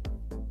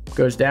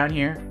 Goes down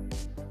here.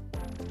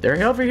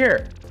 They're over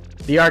here.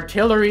 The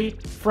artillery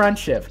front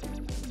shift.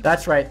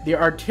 That's right, the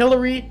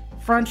artillery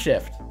front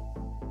shift.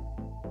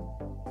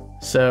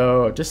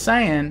 So, just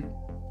saying,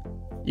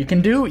 you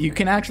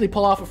can actually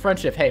pull off a front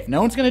shift. Hey, if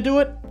no one's gonna do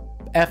it,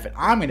 F it,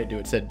 I'm gonna do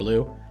it, said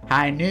blue.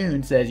 High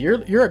Noon says,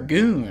 you're a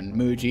goon,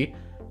 Mooji.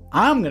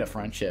 I'm gonna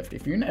front shift.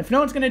 If no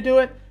one's gonna do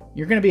it,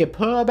 you're gonna be a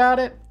puh about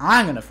it,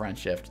 I'm gonna front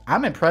shift.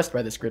 I'm impressed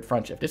by this grid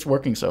front shift. It's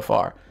working so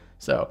far.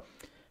 So,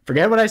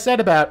 forget what I said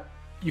about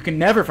you can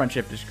never front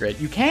shift this grid.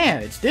 You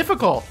can, it's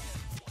difficult.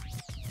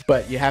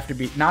 But you have to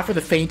be, not for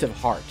the faint of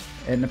heart.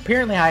 And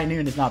apparently High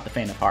Noon is not the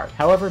faint of heart.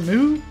 However,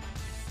 Moo,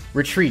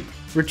 retreat.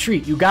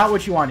 Retreat. You got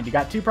what you wanted. You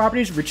got 2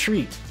 properties,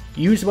 retreat.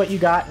 Use what you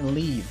got and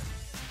leave.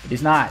 But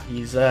he's not.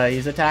 He's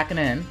attacking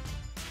in.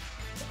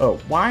 Oh,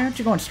 why aren't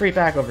you going straight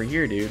back over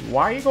here, dude?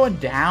 Why are you going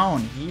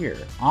down here?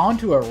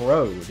 Onto a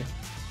road?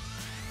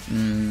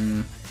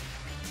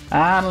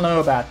 I don't know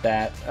about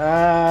that.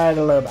 I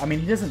don't know. I mean,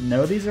 he doesn't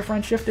know these are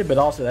front shifted, but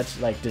also that's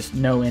like just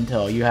no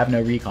intel. You have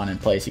no recon in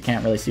place. You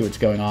can't really see what's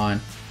going on.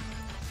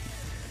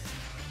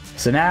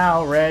 So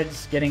now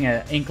red's getting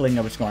an inkling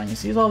of what's going on. He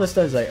sees all this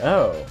stuff. He's like,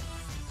 oh,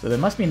 so there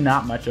must be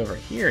not much over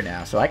here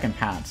now, so I can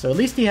pounce. So at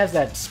least he has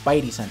that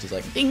spidey sense. He's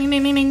like, ding, ding,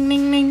 ding, ding, ding,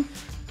 ding, ding.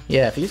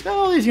 Yeah, if he's got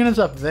all these units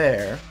up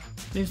there,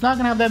 he's not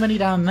gonna have that many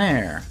down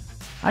there.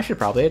 I should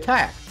probably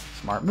attack.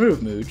 Smart move,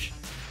 Mooj.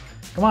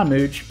 Come on,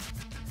 Mooj.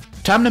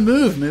 Time to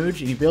move, Mooj.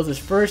 And he builds his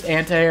first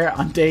anti-air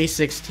on day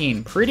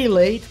 16. Pretty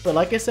late, but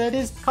like I said,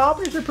 his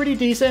coppers are pretty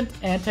decent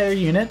anti-air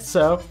units,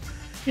 so,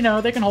 you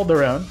know, they can hold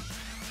their own.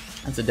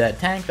 That's a dead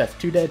tank. That's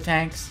 2 dead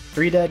tanks.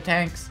 3 dead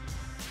tanks.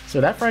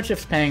 So that front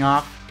shift's paying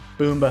off.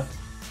 Boomba.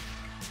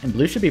 And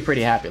blue should be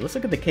pretty happy. Let's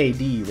look at the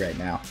KD right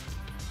now.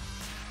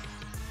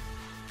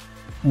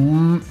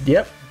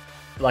 Yep.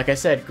 Like I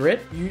said,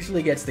 Grit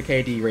usually gets the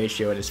KD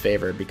ratio in his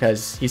favor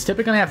because he's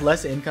typically going to have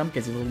less income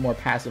because he's a little more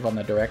passive on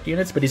the direct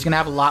units, but he's going to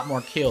have a lot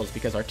more kills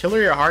because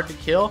artillery are hard to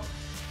kill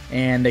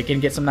and they can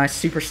get some nice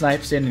super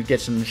snipes in and get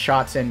some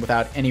shots in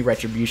without any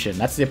retribution.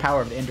 That's the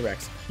power of the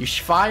indirects. You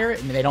fire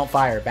and they don't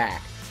fire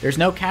back. There's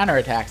no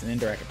counterattacks and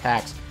indirect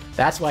attacks.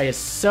 That's why he's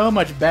so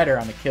much better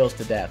on the kills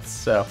to deaths.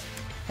 So,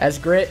 as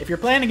Grit, if you're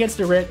playing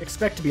against a Grit,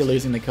 expect to be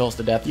losing the kills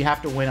to death. You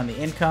have to win on the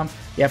income.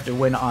 You have to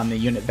win on the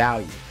unit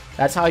value.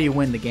 That's how you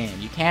win the game.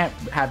 You can't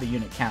have the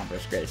unit count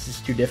versus Grit. It's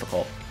just too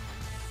difficult.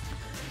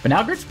 But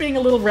now Grit's being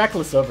a little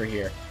reckless over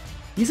here.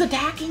 He's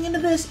attacking into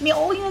this. He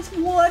only has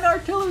 1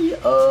 artillery.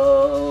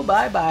 Oh,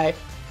 bye-bye.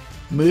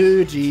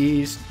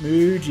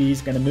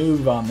 Mooji's gonna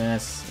move on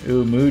this.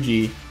 Ooh,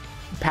 Mooji.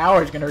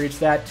 Power's gonna reach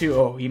that too.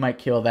 Oh, he might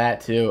kill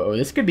that too. Oh,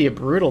 this could be a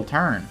brutal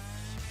turn.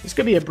 This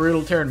could be a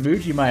brutal turn.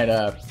 Mooji might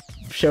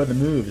show the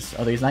moves.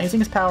 Although he's not using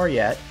his power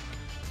yet.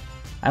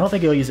 I don't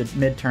think he'll use a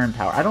mid-turn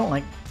power. I don't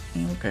like...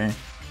 Okay.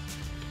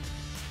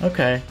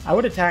 Okay. I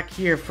would attack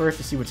here first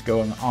to see what's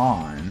going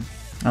on.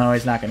 Oh,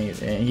 he's not gonna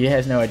use it. He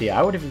has no idea.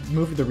 I would have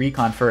moved the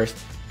recon first.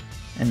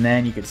 And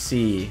then you could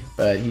see.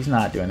 But he's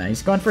not doing that.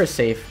 He's going for a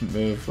safe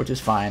move, which is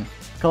fine.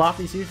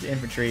 Kalafis uses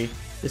infantry.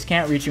 This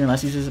can't reach you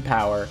unless he uses a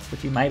power,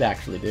 which he might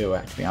actually do,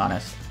 to be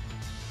honest.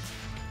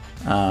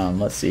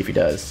 Let's see if he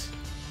does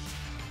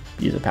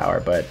use a power,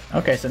 but...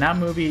 Okay, so now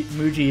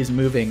Mooji is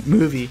moving.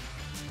 Movie.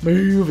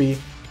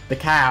 The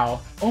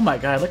cow. Oh my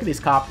god, look at these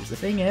copters. The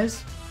thing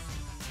is,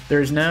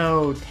 there's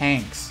no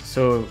tanks,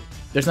 so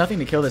there's nothing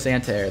to kill this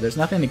anti-air. There's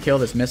nothing to kill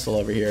this missile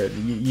over here.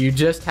 You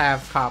just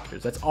have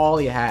copters. That's all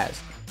he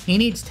has. He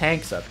needs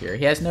tanks up here.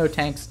 He has no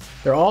tanks.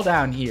 They're all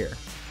down here.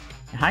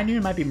 High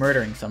Noon might be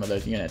murdering some of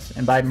those units.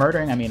 And by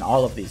murdering, I mean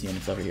all of these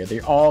units over here.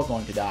 They're all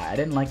going to die. I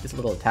didn't like this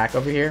little attack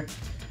over here.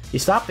 He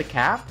stopped the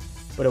cap,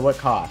 but at what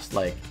cost?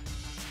 Like,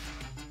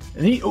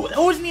 it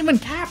wasn't even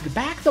capped.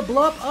 Back the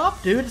bluff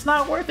up, dude. It's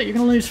not worth it. You're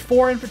going to lose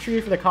 4 infantry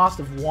for the cost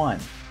of 1.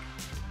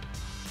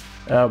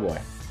 Oh,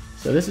 boy.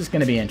 So this is going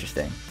to be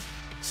interesting.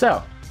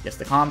 So, gets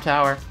the comm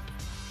tower.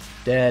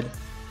 Dead.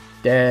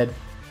 Dead.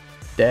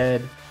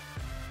 Dead.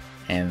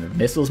 And the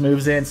missiles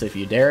moves in, so if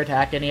you dare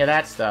attack any of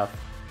that stuff...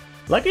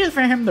 Lucky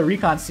for him, the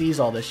recon sees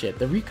all this shit.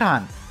 The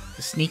recon,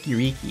 the sneaky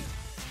reeky,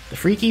 the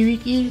freaky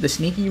reeky, the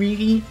sneaky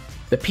reeky,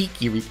 the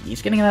peeky reeky.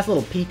 He's getting a nice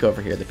little peek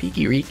over here, the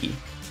peeky reeky.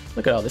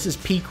 Look at all this. Is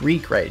peak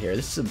reek right here.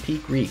 This is some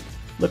peak reek.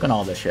 Look at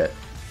all this shit.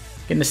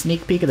 Getting a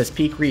sneak peek of this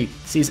peak reek.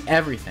 Sees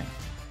everything.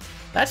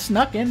 That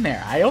snuck in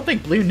there. I don't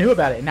think Blue knew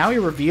about it. And now he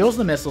reveals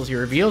the missiles. He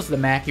reveals the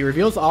mech. He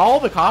reveals all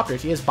the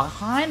copters. He has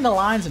behind the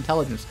lines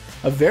intelligence.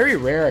 A very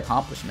rare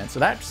accomplishment. So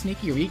that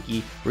sneaky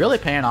reeky really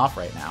paying off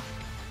right now.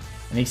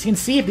 And he can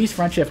see if these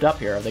front shift up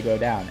here or they go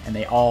down, and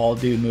they all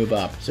do move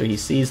up. So he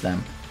sees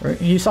them. Or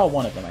he saw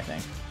one of them, I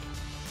think.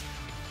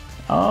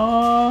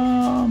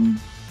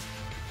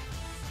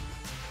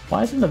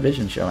 Why isn't the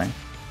vision showing?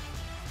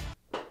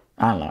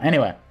 I don't know.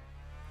 Anyway.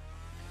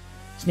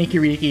 Sneaky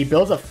Reeky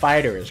builds a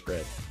fighter as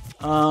Grid.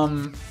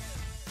 Well,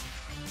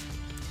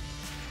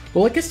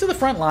 it gets to the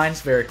front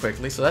lines very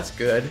quickly, so that's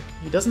good.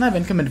 He doesn't have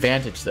income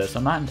advantage, though, so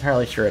I'm not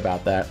entirely sure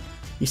about that.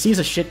 He sees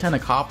a shit ton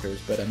of copters,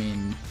 but I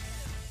mean...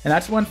 And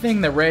that's one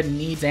thing that Red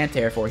needs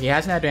anti-air for. He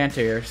hasn't had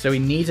anti-air, so he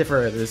needs it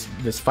for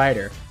this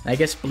fighter. And I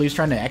guess Blue's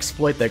trying to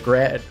exploit that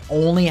Red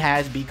only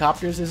has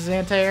B-copters as his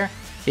anti-air.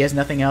 He has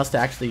nothing else to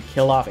actually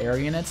kill off air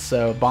units,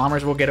 so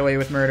bombers will get away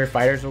with murder,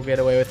 fighters will get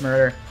away with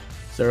murder.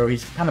 So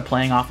he's kind of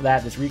playing off of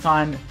that. This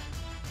recon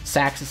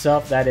sacks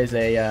itself. That is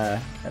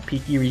a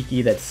Peaky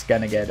Riki that's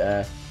gonna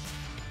get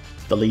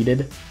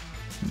deleted,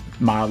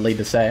 mildly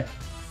to say.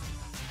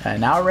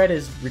 Now Red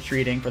is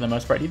retreating for the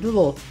most part. He did a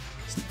little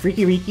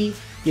Freaky Riki.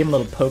 Give him a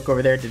little poke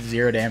over there, did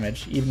 0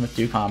 damage, even with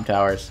 2 comm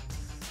towers.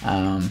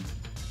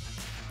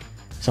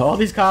 So all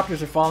these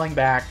copters are falling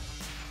back.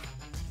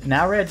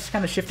 Now Red's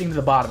kind of shifting to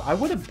the bottom. I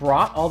would have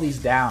brought all these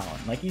down.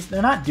 Like,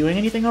 they're not doing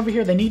anything over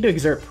here. They need to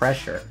exert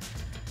pressure.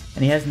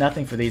 And he has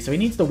nothing for these, so he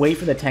needs to wait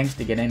for the tanks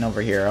to get in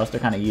over here, or else they're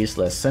kind of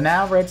useless. So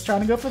now Red's trying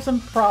to go for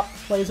some prop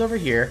plays over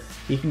here.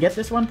 He can get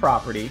this one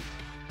property.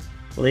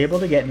 Will he be able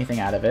to get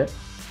anything out of it?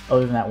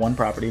 Other than that one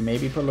property,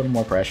 maybe put a little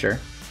more pressure.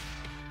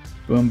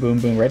 Boom, boom,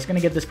 boom. Red's going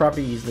to get this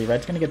property easily.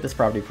 Red's going to get this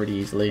property pretty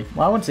easily.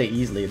 Well, I wouldn't say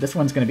easily. This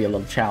one's going to be a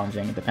little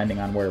challenging depending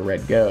on where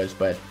Red goes,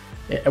 but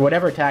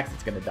whatever attacks,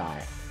 it's going to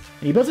die.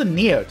 And he builds a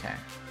Neo tank.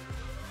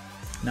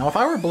 Now, if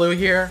I were Blue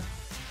here,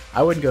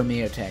 I wouldn't go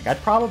Neo tank.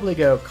 I'd probably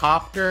go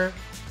Copter,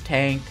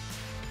 Tank,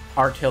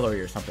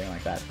 Artillery, or something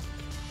like that.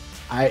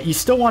 You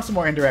still want some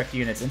more indirect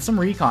units and some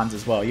recons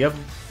as well. You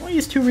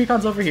use 2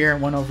 recons over here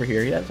and 1 over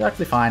here. Yeah, that's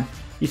actually fine.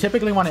 You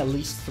typically want at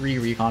least 3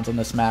 recons on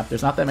this map.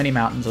 There's not that many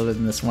mountains other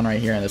than this one right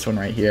here and this one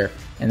right here,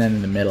 and then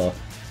in the middle.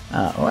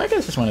 Well, I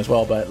guess this one as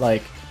well, but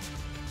like,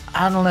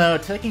 I don't know,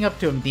 taking up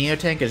to a Neo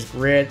tank is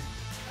grit.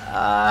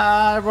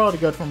 I'd probably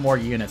go for more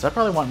units. I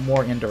probably want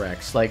more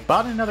indirects. Like,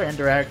 buy another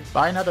indirect,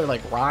 buy another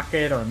like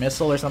rocket or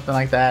missile or something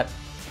like that.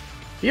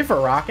 If you have a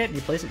rocket and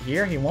you place it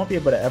here, he won't be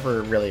able to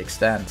ever really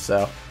extend,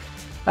 so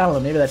I don't know,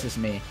 maybe that's just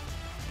me.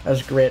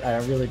 As grit, I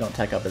really don't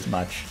tech up as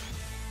much.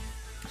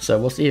 So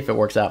we'll see if it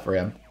works out for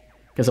him.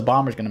 Because a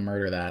bomber's going to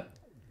murder that.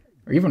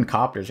 Or even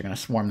copters are going to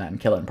swarm that and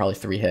kill it in probably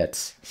 3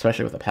 hits.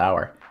 Especially with the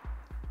power.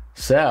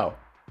 So,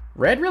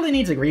 Red really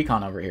needs a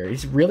recon over here.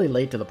 He's really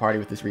late to the party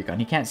with this recon.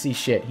 He can't see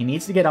shit. He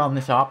needs to get on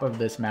the top of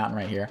this mountain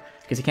right here.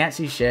 Because he can't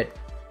see shit.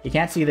 He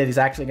can't see that he's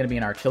actually going to be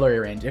in artillery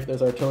range. If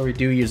those artillery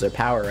do use their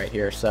power right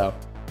here. So,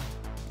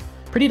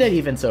 pretty dead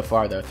even so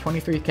far though.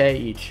 23k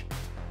each.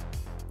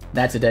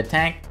 That's a dead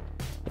tank.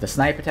 With a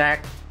snipe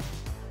attack.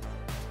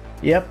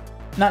 Yep.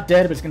 Not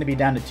dead, but it's going to be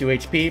down to 2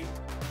 HP.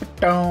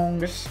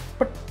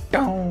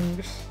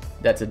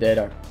 That's a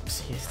dead.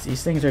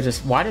 These things are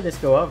just. Why did this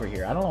go over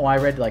here? I don't know why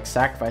Red like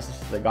sacrifices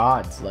to the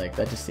gods. Like,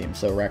 that just seems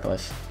so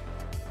reckless.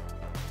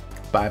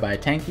 Bye bye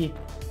tanky.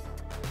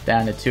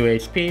 Down to 2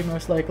 HP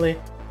most likely.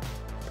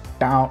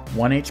 Down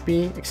 1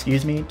 HP.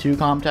 Excuse me. 2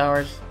 comm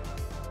towers.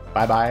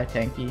 Bye bye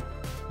tanky.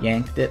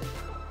 Yanked it.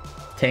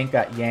 Tank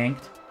got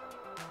yanked.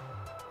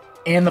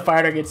 And the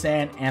fighter gets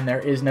in, and there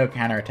is no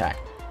counterattack.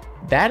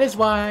 That is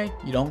why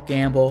you don't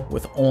gamble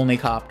with only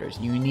copters.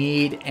 You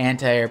need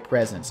anti-air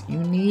presence. You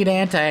need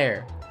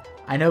anti-air.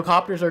 I know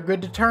copters are a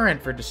good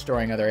deterrent for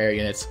destroying other air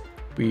units,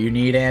 but you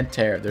need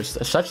anti-air. There's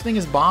such thing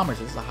as bombers.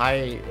 This is a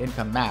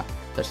high-income map.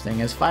 Such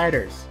thing as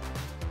fighters.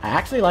 I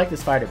actually like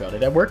this fighter build.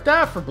 It worked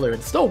out for Blue.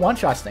 It still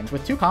one-shots things.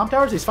 With 2 comm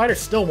towers, these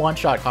fighters still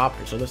one-shot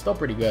copters, so they're still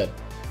pretty good.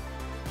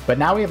 But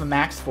now we have a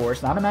max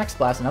force, not a max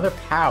blast, another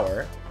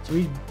power. So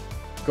we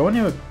go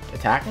into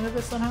attack into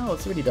this somehow?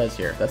 Let's see what he does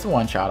here. That's a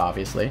one-shot,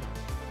 obviously.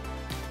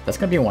 That's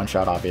going to be a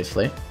one-shot,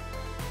 obviously.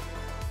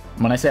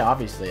 When I say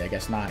obviously, I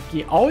guess not.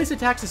 He always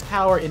attacks his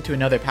power into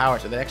another power,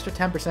 so the extra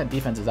 10%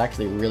 defense is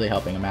actually really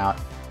helping him out.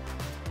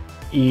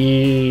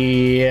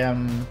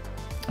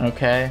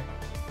 Okay.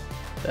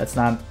 That's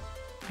not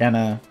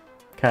gonna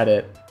cut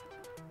it.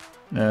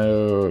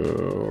 No,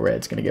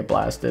 Red's gonna get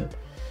blasted.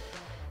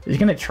 Is he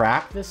gonna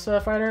trap this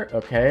fighter?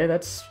 Okay,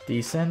 that's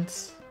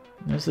decent.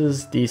 This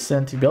is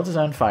decent. He built his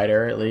own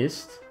fighter, at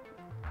least.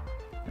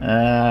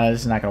 This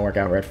is not going to work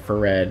out for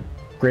Red.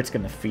 Grit's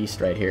going to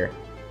feast right here.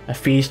 A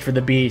feast for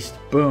the beast.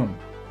 Boom.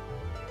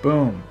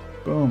 Boom.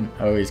 Boom.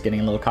 Oh, he's getting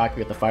a little cocky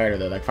with the fighter,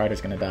 though. That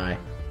fighter's going to die.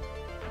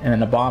 And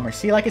then a bomber.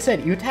 See, like I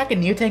said, you attack a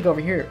Neo tank over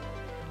here.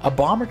 A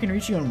bomber can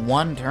reach you in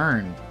 1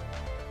 turn.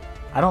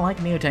 I don't like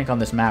Neo tank on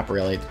this map,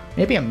 really.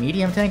 Maybe a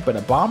medium tank, but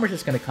a bomber's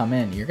just going to come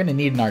in. You're going to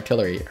need an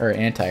artillery, or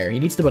anti-air. He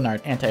needs to build an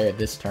anti-air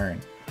this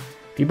turn.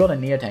 If you build a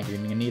Neo tank, you're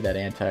going to need that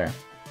anti-air.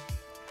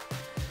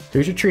 So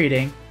he's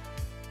retreating.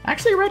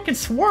 Actually, Red can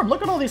swarm.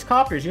 Look at all these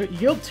copters. You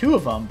yield 2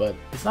 of them, but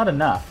it's not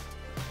enough.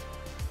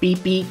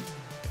 Beep, beep.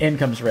 In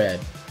comes Red.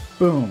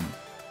 Boom.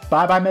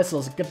 Bye-bye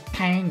missiles.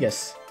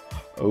 Gapangus.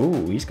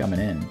 Oh, he's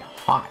coming in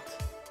hot.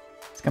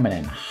 He's coming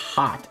in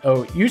hot.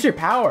 Oh, use your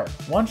power.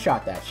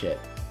 One-shot that shit.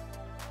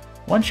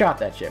 One-shot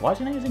that shit. Why is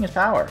he not using his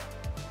power?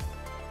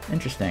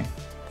 Interesting.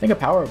 I think a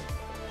power...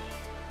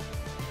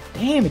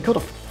 Damn, he killed a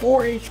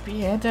 4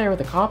 HP anti-air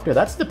with a copter.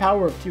 That's the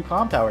power of 2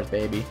 comm towers,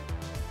 baby.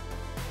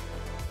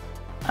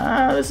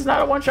 This is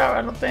not a one-shot,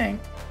 I don't think.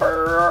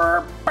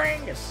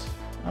 Burbangus.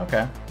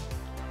 Okay.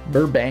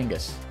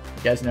 Burbangus.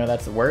 You guys know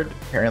that's the word?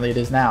 Apparently it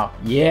is now.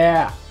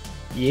 Yeah.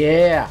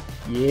 Yeah.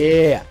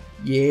 Yeah.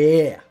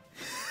 Yeah.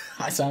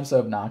 I sound so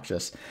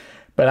obnoxious.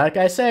 But like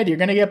I said, you're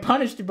going to get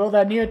punished to build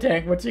that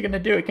Neotank. What's he going to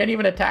do? He can't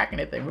even attack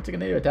anything. What's he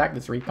going to do? Attack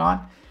this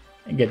recon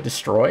and get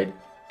destroyed?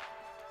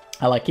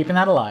 I like keeping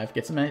that alive.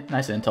 Get some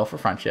nice intel for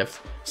front shifts.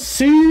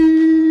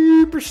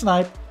 Super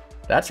snipe.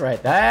 That's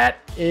right. That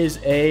is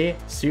a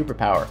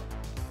superpower.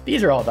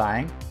 These are all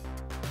dying.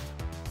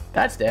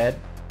 That's dead.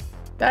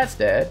 That's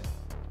dead.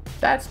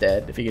 That's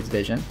dead if he gets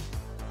vision.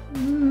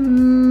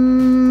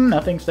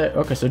 Nothing's dead.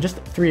 Okay, so just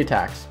 3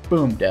 attacks.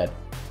 Boom, dead.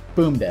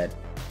 Boom, dead.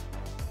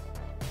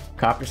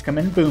 Copters come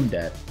in, boom,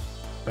 dead.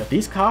 But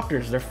these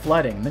copters, they're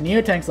flooding. The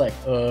Neotank's like,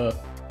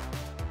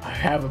 I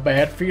have a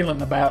bad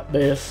feeling about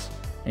this.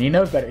 And he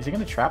knows better. Is he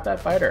going to trap that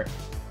fighter?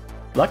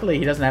 Luckily,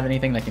 he doesn't have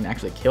anything that can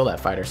actually kill that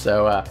fighter.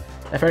 So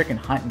that fighter can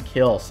hunt and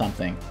kill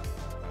something.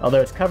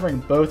 Although it's covering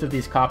both of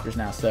these copters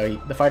now. So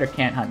the fighter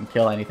can't hunt and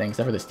kill anything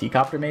except for this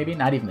T-copter maybe.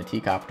 Not even the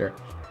T-copter.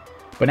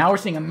 But now we're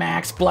seeing a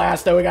max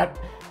blast. Oh,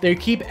 they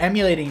keep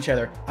emulating each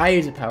other. I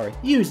use a power.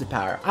 Use the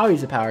power. I'll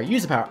use a power.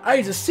 Use a power. I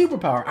use a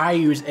superpower. I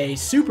use a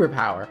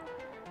superpower.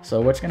 So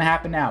what's going to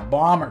happen now?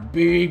 Bomber.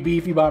 Big,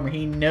 beefy bomber.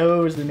 He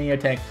knows the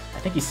Neotank. I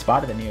think he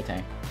spotted the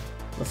Neotank.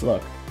 Let's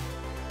look.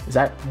 Is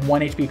that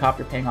 1 HP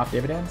copter paying off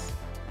dividends?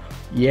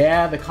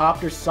 Yeah, the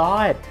copter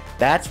saw it.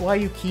 That's why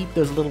you keep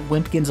those little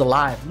wimpkins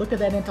alive. Look at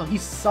that intel. He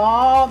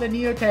saw the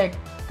Neotank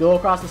go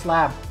across the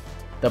slab.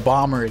 The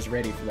bomber is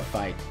ready for the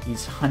fight.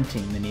 He's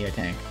hunting the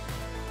Neotank.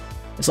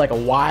 It's like a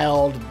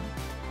wild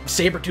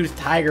saber-toothed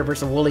tiger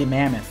versus a woolly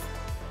mammoth.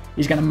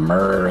 He's gonna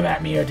murder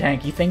that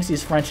Neotank. He thinks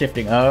he's front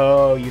shifting.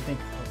 Oh, you think...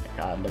 Oh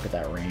my god, look at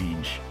that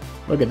range.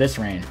 Look at this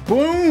range.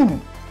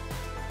 Boom!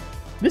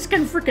 This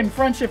can freaking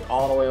front shift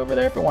all the way over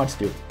there if it wants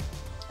to.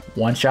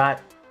 One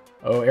shot.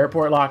 Oh,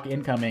 airport lock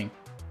incoming.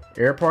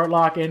 Airport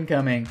lock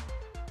incoming.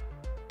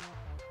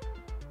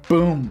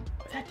 Boom.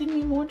 That didn't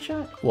even one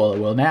shot. Well, it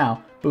will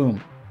now.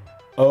 Boom.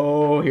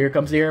 Oh, here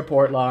comes the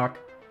airport lock.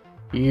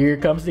 Here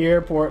comes the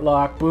airport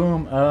lock.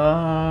 Boom.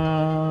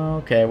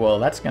 Okay, well,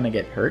 that's going to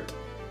get hurt.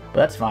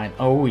 But that's fine.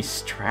 Oh,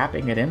 he's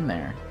trapping it in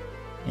there.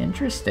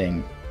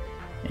 Interesting.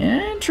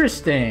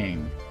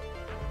 Interesting.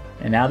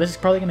 And now this is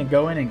probably going to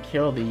go in and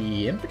kill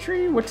the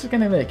infantry? What's it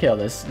going to kill?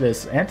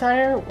 This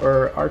anti-air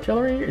or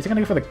artillery? Is it going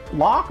to go for the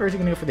lock or is it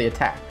going to go for the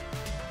attack?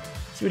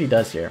 Let's see what he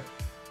does here.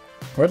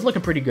 Word's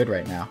looking pretty good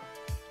right now.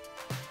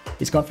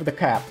 He's going for the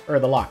cap, or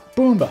the lock.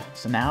 Boomba!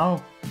 So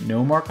now,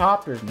 no more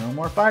copters, no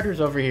more fighters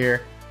over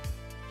here.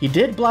 He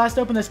did blast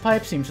open this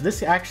pipe seam, so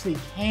this actually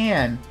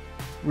can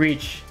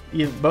reach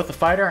both the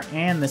fighter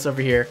and this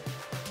over here.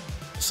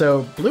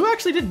 So Blue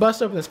actually did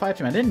bust open this pipe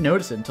seam. I didn't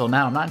notice it until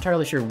now. I'm not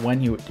entirely sure when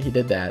he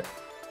did that.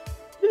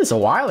 He did this a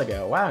while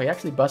ago. Wow, he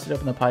actually busted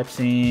open the pipe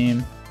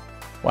seam.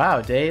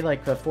 Wow, day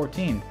like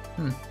 14.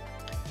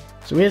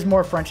 So he has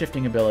more front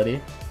shifting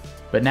ability.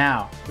 But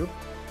now,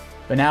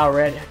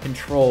 Red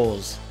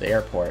controls the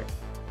airport.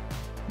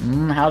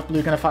 How's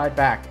Blue gonna fight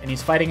back? And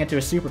he's fighting into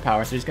a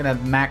superpower, so he's gonna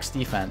have max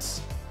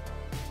defense.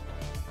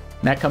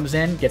 Mech comes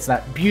in, gets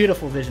that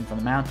beautiful vision from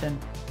the mountain.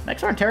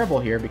 Mechs aren't terrible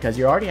here because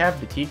you already have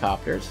the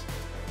T-copters.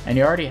 And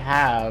you already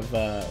have,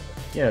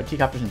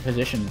 T-copters in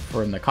position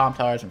from the comm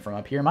towers and from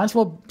up here. Might as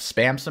well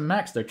spam some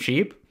mechs. They're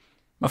cheap,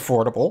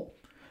 affordable.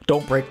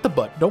 Don't break the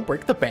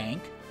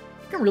bank.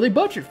 You can really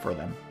budget for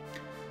them.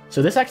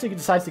 So this actually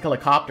decides to kill a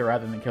copter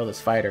rather than kill this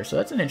fighter. So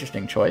that's an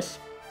interesting choice.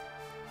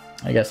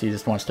 I guess he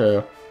just wants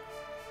to...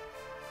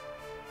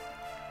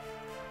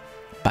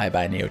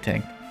 Bye-bye,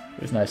 Neotank.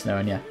 It was nice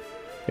knowing ya.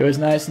 It was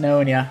nice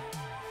knowing ya.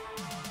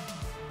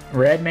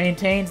 Red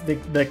maintains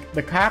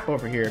the cap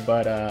over here,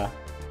 but,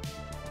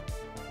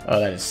 Oh,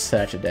 that is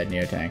such a dead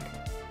Neotank.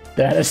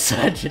 That is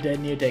such a dead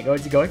Neotank. Oh,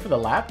 is he going for the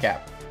lap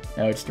cap?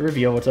 No, it's to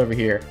reveal what's over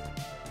here.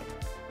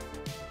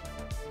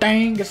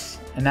 Dangus!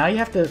 And now you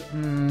have to...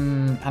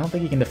 I don't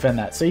think you can defend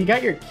that. So you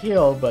got your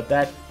kill, but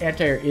that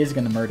anti-air is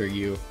going to murder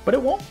you. But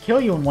it won't kill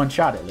you in one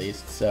shot at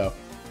least, so...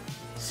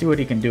 See what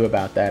he can do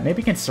about that.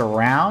 Maybe he can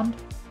surround.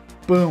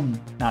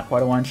 Boom. Not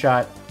quite a one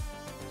shot.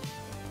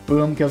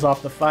 Boom, kills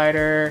off the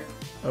fighter.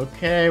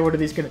 Okay, what are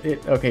these going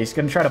to... Okay, he's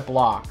going to try to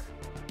block.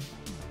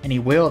 And he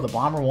will. The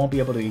bomber won't be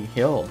able to be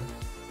killed.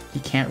 He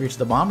can't reach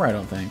the bomber, I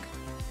don't think.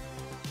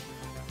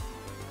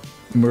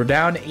 We're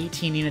down to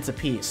 18 units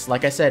apiece.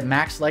 Like I said,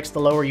 Max likes the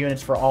lower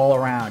units for all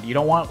around. You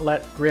don't want to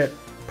let Grit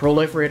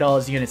proliferate all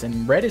his units.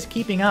 And Red is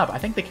keeping up. I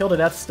think the kill to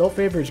death still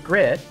favors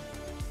Grit.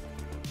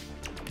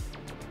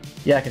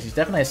 Yeah, because he's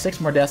definitely has 6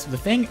 more deaths. The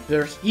thing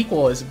there's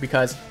equal is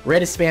because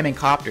Red is spamming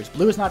copters.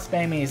 Blue is not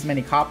spamming as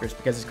many copters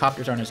because his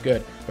copters aren't as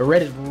good. But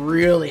Red is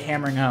really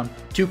hammering home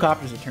 2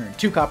 copters a turn,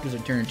 2 copters a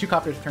turn, 2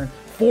 copters a turn,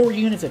 4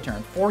 units a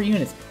turn, 4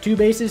 units, 2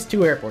 bases,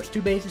 2 airports,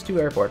 2 bases, 2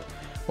 airports.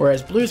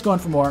 Whereas Blue's going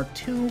for more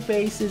 2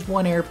 bases,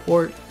 1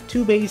 airport,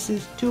 2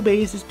 bases, 2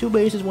 bases, 2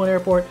 bases, 1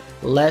 airport.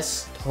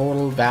 Less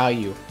total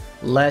value,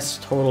 less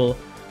total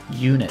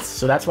units.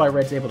 So that's why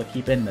Red's able to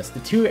keep in this. The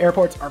 2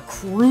 airports are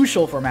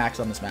crucial for Max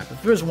on this map.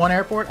 If there's 1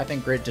 airport, I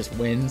think Grid just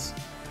wins.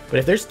 But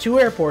if there's 2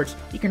 airports,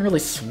 he can really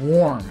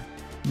swarm,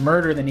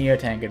 murder the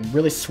Neotank, and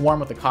really swarm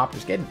with the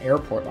copters. Get an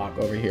airport lock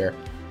over here.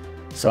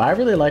 So I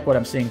really like what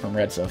I'm seeing from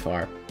Red so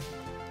far.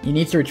 He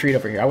needs to retreat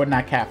over here. I would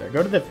not cap there.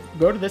 Go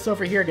to this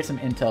over here, get some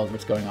intel of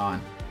what's going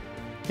on.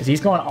 Because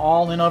he's going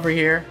all in over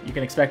here, you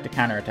can expect a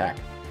counterattack.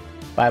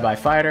 Bye-bye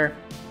fighter.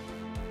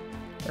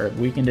 Or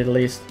weakened it at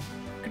least.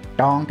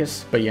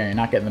 Donkus. But yeah, you're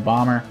not getting the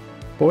bomber.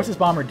 But what's this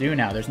bomber do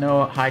now? There's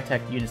no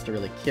high-tech units to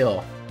really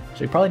kill. So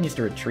he probably needs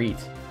to retreat.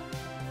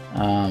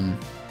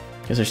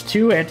 Because there's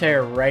 2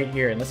 anti-air right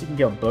here, unless he can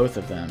kill both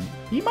of them.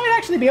 He might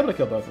actually be able to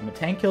kill both of them. The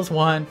tank kills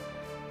one,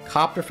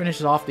 copter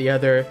finishes off the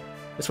other.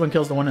 This one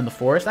kills the one in the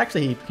forest.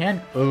 Actually, he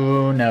can.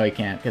 Oh, no, he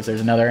can't, because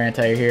there's another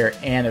anti-air here,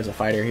 and there's a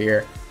fighter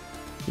here.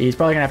 He's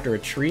probably going to have to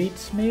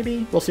retreat,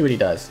 maybe? We'll see what he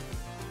does.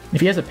 If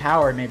he has a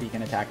power, maybe he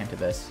can attack into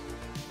this.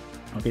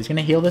 Okay, he's going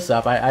to heal this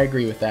up. I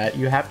agree with that.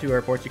 You have 2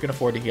 airports. You can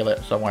afford to heal it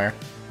somewhere.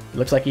 It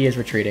looks like he is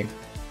retreating.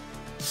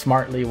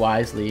 Smartly,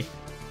 wisely.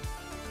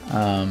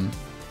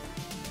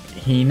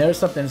 He knows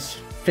something's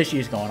fishy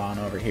is going on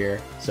over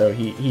here. So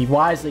he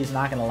wisely is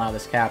not going to allow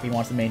this cap. He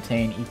wants to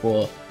maintain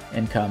equal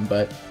income.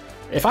 But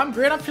if I'm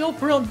Grid, I'm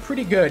feeling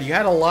pretty good. You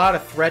had a lot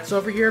of threats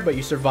over here, but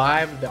you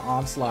survived the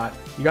onslaught.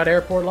 You got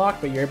airport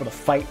lock, but you're able to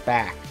fight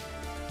back.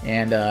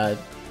 And,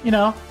 you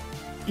know,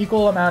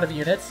 equal amount of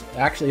units.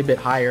 Actually a bit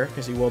higher,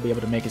 because he will be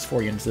able to make his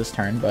 4 units this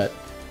turn, but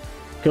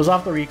kills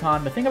off the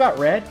recon. The thing about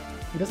Red,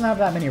 he doesn't have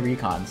that many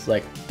recons.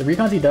 Like, the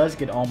recons he does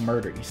get all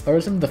murdered. He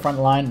throws them to the front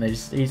line, and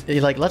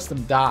he like, lets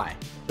them die.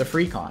 The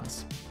free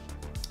cons.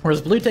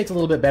 Whereas Blue takes a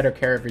little bit better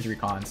care of his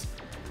recons.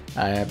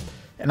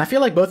 And I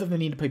feel like both of them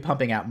need to be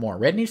pumping out more.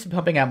 Red needs to be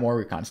pumping out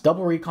more recons.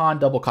 Double recon,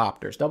 double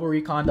copters. Double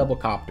recon, double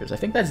copters. I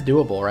think that's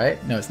doable,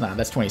 right? No, it's not.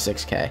 That's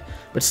 26k.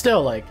 But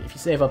still, like, if you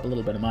save up a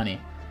little bit of money,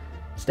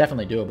 it's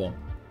definitely doable.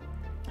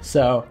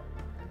 So,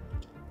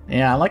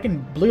 yeah, I'm liking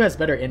Blue has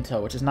better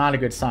intel, which is not a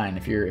good sign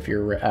if you're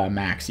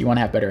Max. You want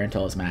to have better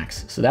intel as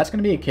Max. So that's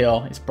going to be a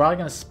kill. He's probably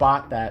going to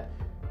spot that.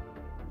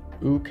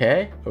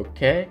 Okay.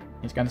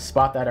 He's going to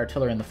spot that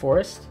artillery in the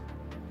forest.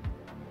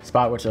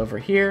 Spot what's over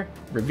here,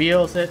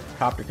 reveals it,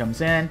 copter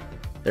comes in,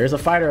 there's a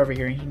fighter over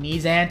here, he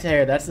needs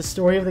anti-air, that's the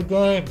story of the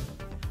game.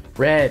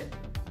 Red,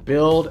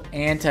 build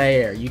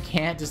anti-air. You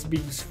can't just be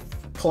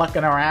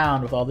clucking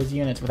around with all these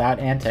units without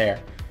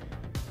anti-air.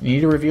 You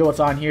need to reveal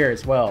what's on here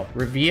as well.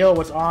 Reveal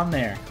what's on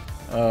there.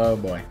 Oh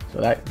boy,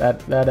 so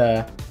that's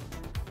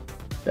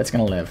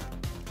gonna live.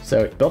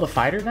 So build a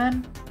fighter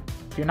then?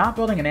 If you're not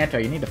building an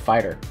anti-air, you need a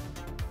fighter.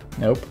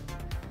 Nope.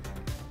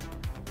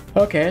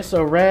 Okay,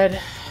 so Red,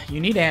 you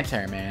need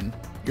anti-air, man.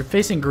 You're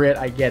facing Grid,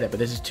 I get it, but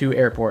this is 2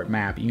 airport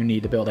map. You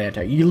need to build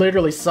anti-air. You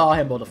literally saw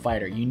him build a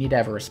fighter. You need to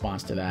have a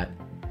response to that.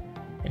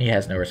 And he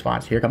has no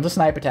response. Here comes a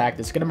snipe attack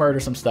that's gonna murder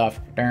some stuff.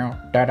 And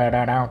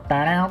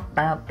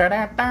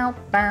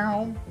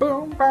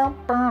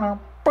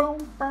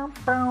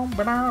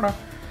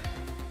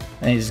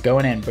he's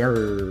going in.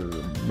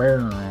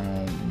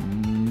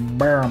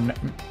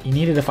 He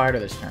needed a fighter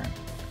this turn.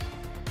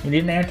 He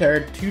needed an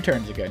anti-air 2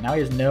 turns ago. Now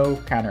he has no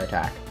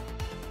counterattack.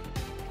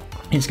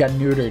 He's got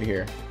neutered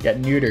here. Got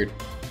neutered.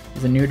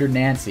 He's a neutered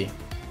Nancy.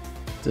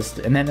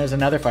 And then there's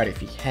another fighter.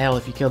 If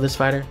you kill this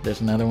fighter, there's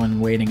another one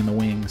waiting in the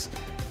wings.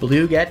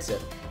 Blue gets it.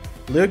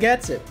 Blue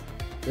gets it.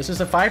 This is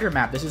a fighter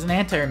map. This is an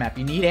anti-air map.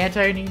 You need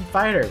anti-air, you need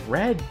fighter.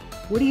 Red,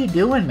 what are you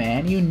doing,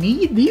 man? You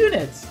need the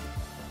units.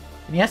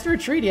 And he has to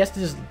retreat. He has to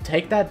just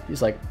take that.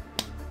 He's like,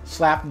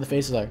 slapped in the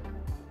face. He's like,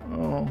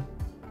 oh.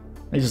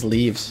 He just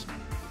leaves.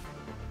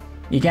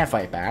 You can't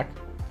fight back.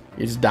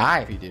 You just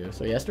die if you do.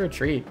 So he has to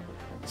retreat.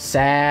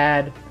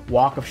 Sad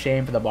walk of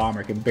shame for the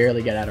bomber. Can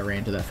barely get out of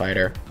range of that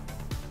fighter.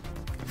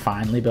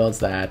 Finally builds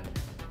that.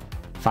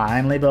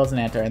 Finally builds an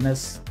anti-air. And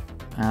this,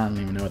 I don't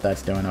even know what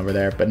that's doing over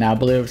there. But now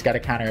Blue's got a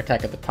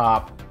counterattack at the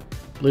top.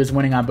 Blue's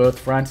winning on both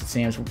fronts, it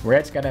seems.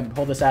 Red's got to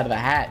pull this out of the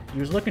hat.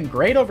 He was looking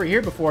great over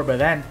here before, but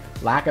then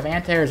lack of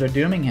anti-airs are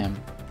dooming him.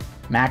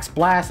 Max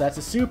Blast, that's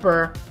a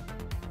super.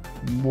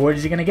 What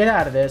is he going to get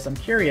out of this? I'm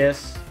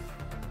curious.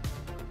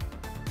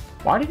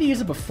 Why did he use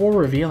it before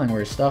revealing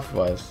where his stuff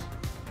was?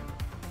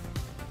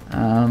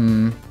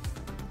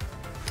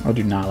 I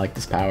do not like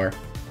this power.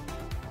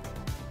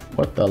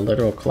 What the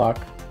literal clock?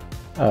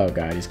 Oh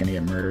god, he's gonna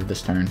get murdered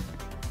this turn.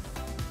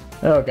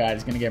 Oh god,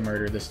 he's gonna get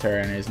murdered this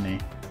turn, isn't he?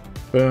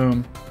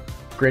 Boom.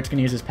 Grid's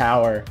gonna use his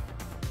power.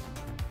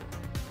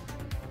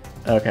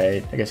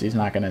 Okay, I guess he's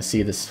not gonna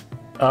see this.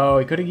 Oh,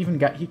 he could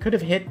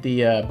have hit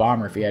the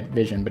bomber if he had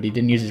vision, but he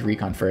didn't use his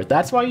recon first.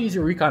 That's why you use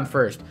your recon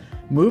first.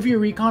 Move your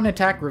recon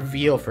attack,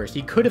 reveal first.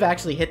 He could have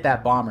actually hit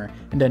that bomber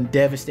and done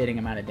devastating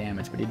amount of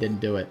damage, but he didn't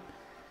do it.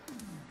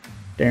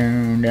 But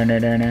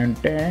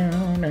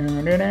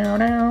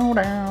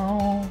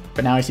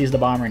now he sees the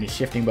bomber and he's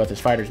shifting both his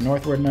fighters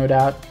northward, no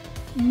doubt.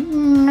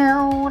 And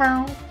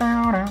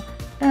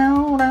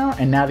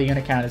now the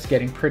unit count is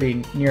getting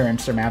pretty near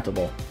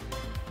insurmountable.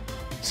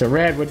 So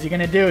red, what's he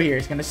gonna do here?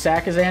 He's gonna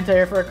sack his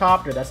anti-air for a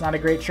copter. That's not a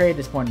great trade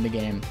this point in the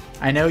game.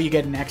 I know you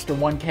get an extra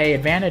 1k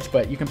advantage,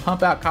 but you can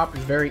pump out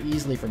copters very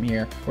easily from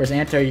here. Whereas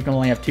anti-air, you can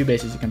only have 2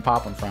 bases you can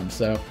pop them from.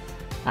 So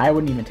I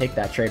wouldn't even take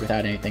that trade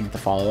without anything to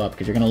follow up,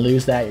 because you're gonna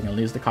lose that. You're gonna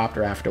lose the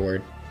copter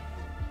afterward.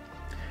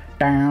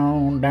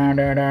 Down, down,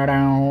 down, down,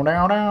 down,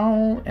 down,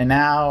 down. And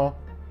now,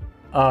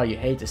 oh, you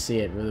hate to see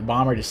it. The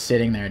bomber just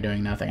sitting there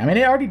doing nothing. I mean,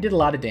 it already did a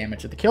lot of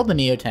damage. It killed the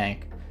Neo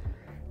tank,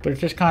 but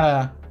it's just kind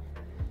of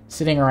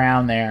sitting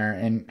around there,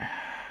 and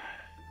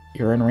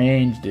you're in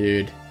range,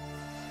 dude.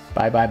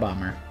 Bye-bye,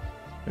 bomber.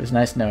 It was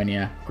nice knowing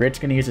you. Grit's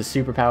gonna use his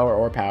superpower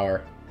or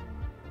power.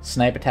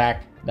 Snipe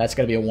attack. That's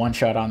gonna be a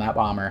one-shot on that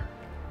bomber.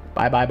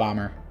 Bye-bye,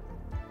 bomber.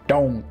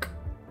 Donk.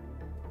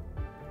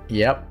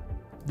 Yep.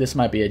 This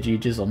might be a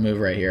G-Jizzle move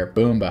right here.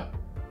 Boomba.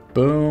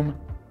 Boom.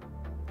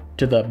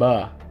 To the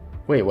buh.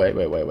 Wait. Why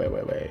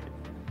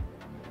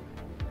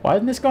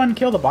didn't this go ahead and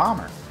kill the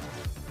bomber?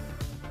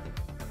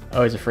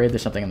 Oh, he's afraid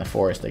there's something in the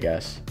forest, I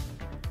guess.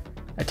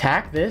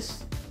 Attack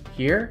this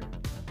here.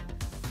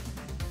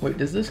 Wait,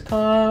 does this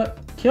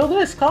kill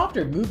this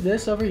copter? Move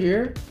this over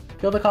here.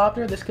 Kill the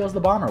copter. This kills the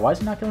bomber. Why is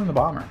he not killing the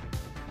bomber?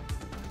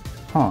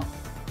 Huh.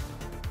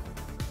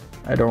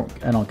 I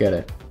don't get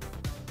it.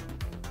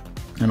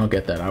 I don't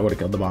get that. I would have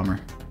killed the bomber.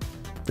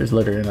 There's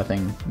literally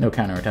nothing, no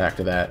counterattack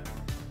to that.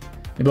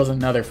 He builds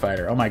another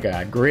fighter. Oh my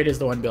god. Grid is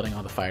the one building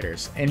all the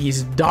fighters. And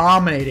he's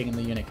dominating in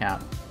the unit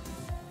count.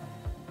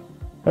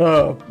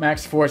 Oh,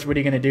 max force, what are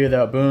you going to do,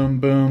 though? Boom,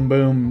 boom,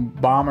 boom.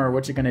 Bomber,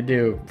 what's it going to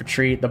do?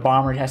 Retreat. The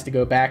bomber has to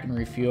go back and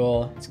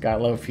refuel. It's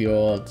got low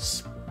fuel.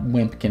 It's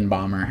Wimpkin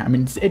bomber. I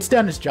mean, it's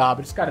done its job.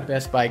 It's got a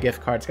Best Buy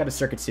gift card. It's got a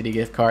Circuit City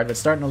gift card. But it's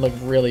starting to look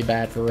really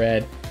bad for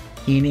red.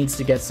 He needs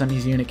to get some of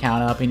his unit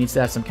count up. He needs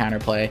to have some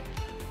counterplay.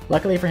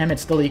 Luckily for him,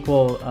 it's still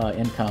equal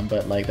income,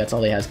 but like that's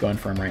all he has going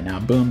for him right now.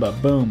 Boom,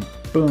 boom,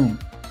 boom.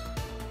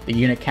 The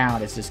unit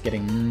count is just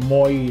getting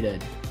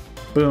moited.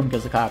 Boom,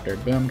 kills the copter.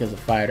 Boom, kills the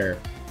fighter.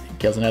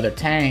 Kills another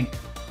tank.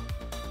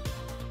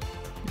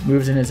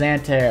 Moves in his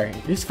anti-air.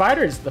 These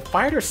fighters, the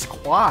fighter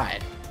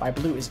squad by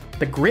blue is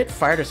the Grit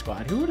fighter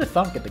squad. Who would have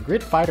thunk it? The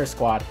Grit fighter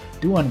squad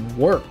doing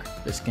work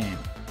this game.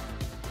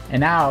 And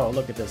now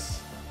look at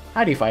this.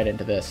 How do you fight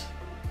into this?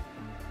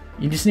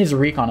 You just need a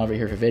recon over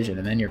here for vision,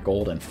 and then you're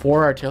golden.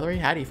 4 artillery?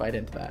 How do you fight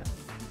into that?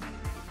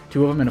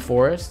 2 of them in the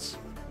forests.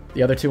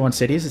 The other 2 on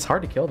cities. It's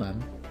hard to kill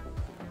them.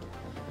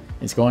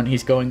 He's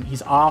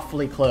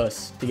awfully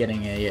close to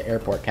getting a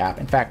airport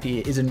cap. In fact, he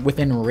isn't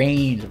within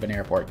range of an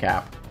airport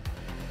cap.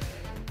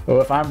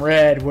 Oh, if I'm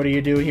red, what do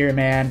you do here,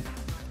 man?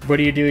 What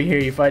do you do here?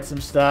 You fight some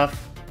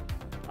stuff?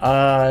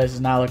 This is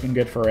not looking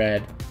good for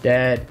red.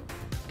 Dead.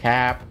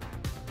 Cap.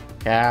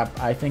 Cap.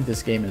 I think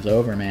this game is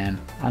over, man.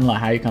 I don't know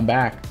how you come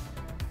back.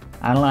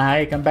 I don't know how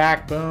you come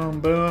back.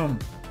 Boom, boom.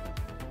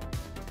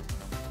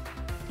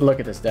 Look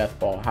at this death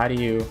ball. How do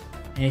you...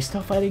 And he's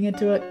still fighting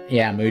into it?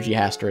 Yeah, Mooji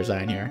has to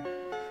resign here.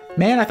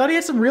 Man, I thought he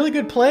had some really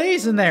good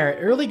plays in there.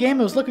 Early game,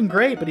 it was looking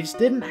great, but he just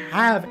didn't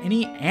have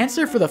any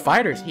answer for the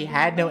fighters. He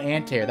had no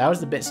anti-air. That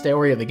was the bit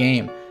story of the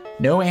game.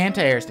 No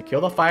anti-airs to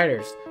kill the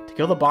fighters, to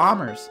kill the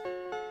bombers.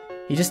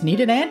 He just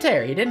needed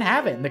anti-air. He didn't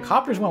have it, and the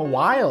copters went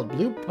wild.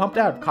 Blue pumped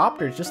out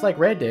copters just like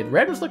red did.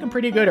 Red was looking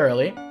pretty good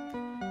early.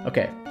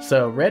 Okay,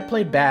 so red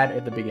played bad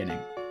at the beginning.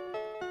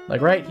 Like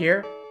right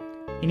here,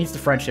 he needs to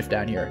front shift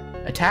down here.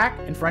 Attack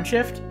and front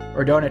shift,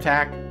 or don't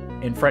attack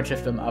and front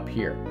shift them up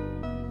here.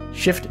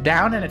 Shift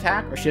down and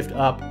attack, or shift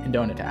up and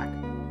don't attack.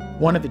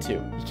 One of the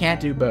two. He can't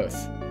do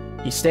both.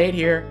 He stayed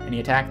here, and he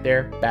attacked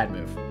there. Bad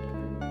move.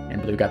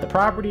 And blue got the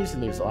properties.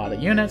 He leaves a lot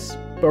of units.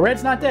 But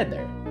red's not dead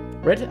there.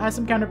 Red has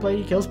some counterplay.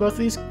 He kills both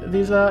of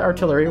these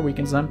artillery, or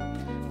weakens them.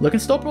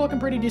 Still looking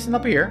pretty decent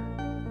up here.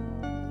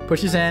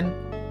 Pushes in.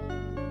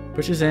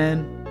 Pushes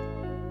in.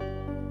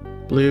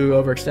 Blue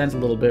overextends a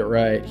little bit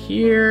right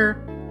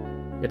here.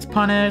 Gets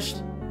punished.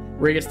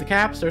 Red gets the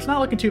cap, so it's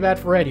not looking too bad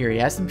for red here. He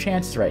has some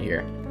chances right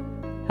here.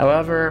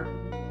 However,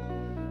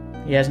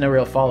 he has no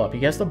real follow-up. He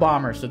gets the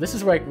bomber, so this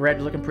is like red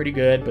looking pretty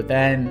good, but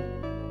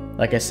then,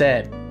 like I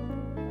said,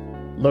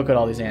 look at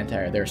all these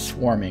anti-air. They're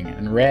swarming,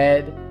 and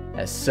red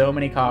has so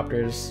many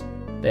copters.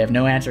 They have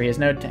no answer. He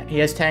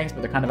has tanks,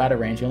 but they're kind of out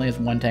of range. He only has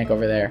 1 tank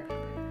over there,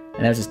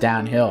 and that was just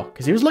downhill,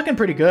 because he was looking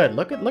pretty good.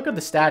 Look at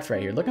the stats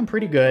right here. Looking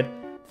pretty good.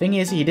 Thing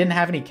is, he didn't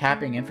have any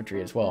capping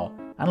infantry as well.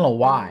 I don't know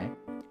why.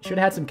 He should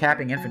have had some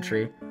capping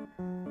infantry.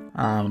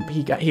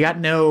 He got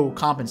no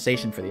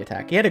compensation for the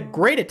attack. He had a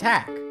great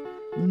attack.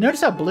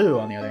 Notice how blue,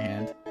 on the other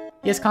hand,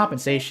 he has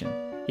compensation.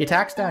 He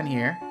attacks down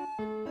here,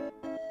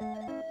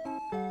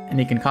 and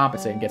he can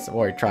compensate and gets,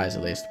 or he tries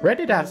at least. Red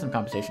did have some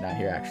compensation down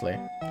here, actually.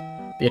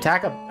 The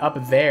attack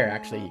up there,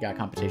 actually, he got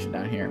compensation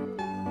down here.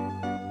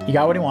 He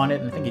got what he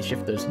wanted, and I think he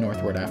shifted those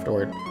northward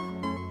afterward.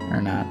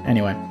 Or not.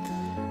 Anyway,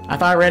 I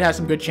thought red had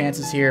some good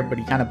chances here, but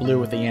he kind of blew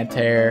with the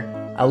anti-air.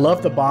 I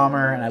love the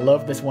bomber, and I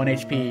love this 1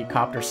 HP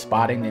copter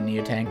spotting the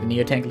Neotank. The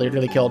Neotank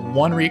literally killed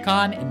 1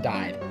 recon and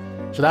died.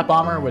 So that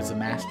bomber was a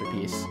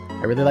masterpiece.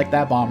 I really like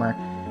that bomber.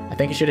 I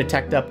think he should have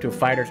teched up to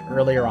fighters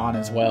earlier on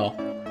as well.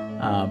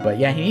 But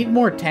yeah, he needs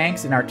more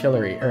tanks and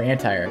artillery, or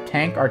anti-air.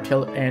 Tank,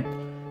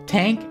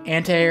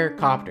 anti-air,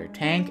 copter.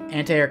 Tank,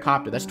 anti-air,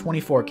 copter. That's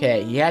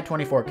 24k. He had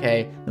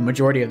 24k the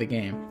majority of the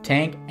game.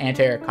 Tank,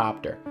 anti-air,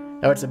 copter.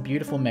 Oh, it's a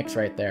beautiful mix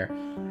right there.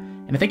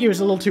 And I think he was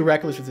a little too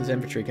reckless with his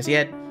infantry, because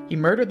he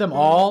murdered them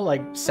all,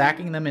 like,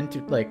 sacking them into,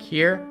 like,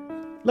 here.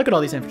 Look at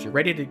all these infantry,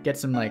 ready to get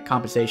some, like,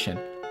 compensation.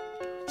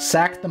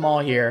 Sacked them all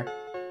here.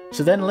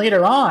 So then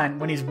later on,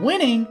 when he's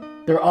winning,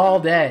 they're all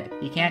dead.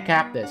 He can't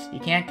cap this. He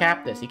can't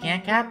cap this. He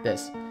can't cap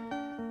this.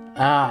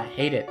 Ah, I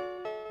hate it.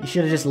 You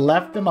should have just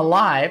left them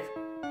alive.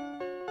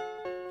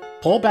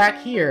 Pull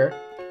back here.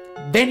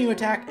 Then you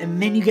attack,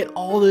 and then you get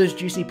all those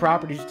juicy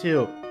properties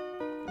too.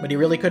 But he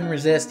really couldn't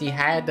resist. He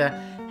had to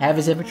have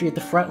his infantry at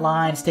the front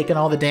lines, taking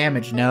all the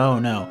damage. No,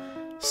 no.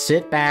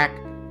 Sit back.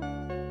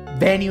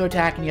 Then you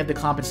attack, and you have the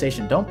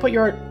compensation. Don't put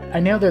your... I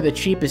know they're the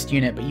cheapest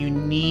unit, but you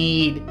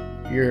need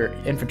your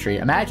infantry.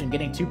 Imagine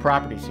getting 2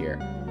 properties here.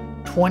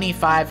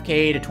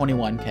 25k to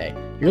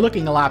 21k. You're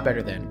looking a lot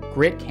better then.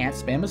 Grit can't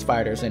spam his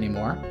fighters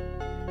anymore.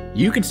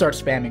 You can start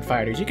spamming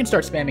fighters. You can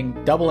start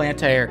spamming double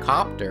anti-air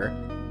copter.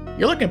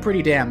 You're looking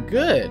pretty damn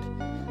good.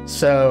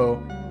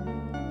 So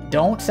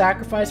don't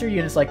sacrifice your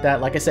units like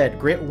that. Like I said,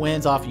 Grit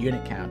wins off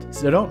unit count.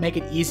 So don't make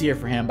it easier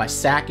for him by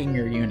sacking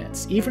your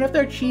units. Even if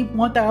they're cheap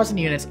 1,000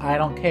 units, I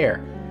don't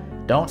care.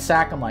 Don't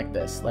sack them like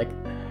this. Like,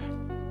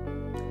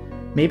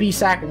 maybe you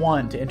sack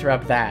 1 to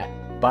interrupt that.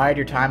 Bide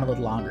your time a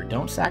little longer.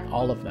 Don't sack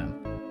all of them.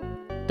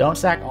 Don't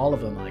sack all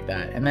of them like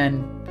that. And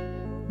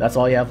then that's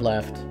all you have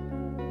left.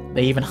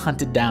 They even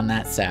hunted down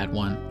that sad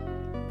one.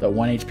 The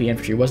 1 HP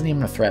infantry wasn't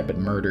even a threat, but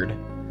murdered.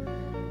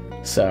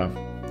 So,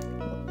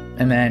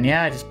 and then,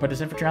 yeah, I just put his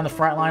infantry on the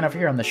front line over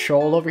here, on the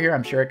shoal over here.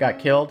 I'm sure it got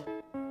killed.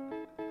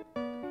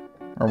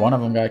 Or one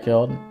of them got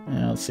killed.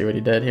 Yeah, let's see what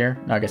he did here.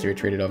 No, I guess he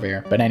retreated over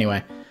here. But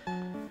anyway.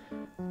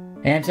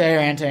 Anti-air,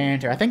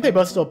 anti-air. I think they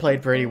both still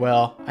played pretty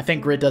well. I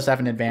think Grit does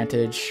have an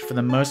advantage for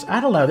the most. I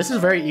don't know. This is a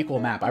very equal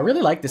map. I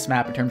really like this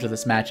map in terms of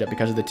this matchup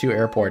because of the 2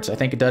 airports. I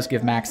think it does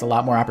give Max a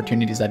lot more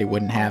opportunities that he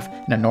wouldn't have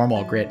in a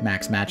normal Grit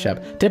Max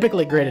matchup.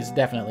 Typically, Grit is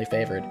definitely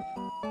favored.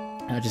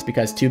 Just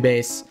because 2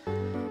 base,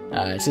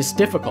 it's just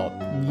difficult.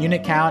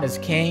 Unit count is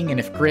king, and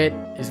if Grit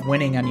is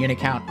winning on unit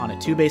count on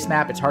a 2 base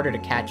map, it's harder to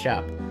catch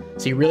up.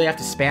 So you really have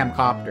to spam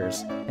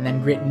copters. And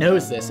then Grit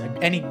knows this.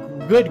 Any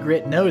good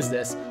Grit knows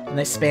this, and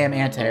they spam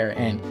anti-air.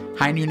 And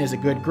High Noon is a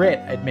good Grit,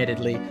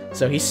 admittedly,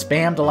 so he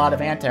spammed a lot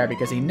of anti-air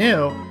because he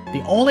knew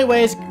the only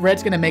way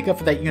Red's going to make up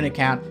for that unit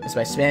count is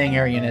by spamming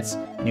air units,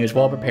 and he was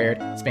well prepared.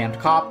 Spammed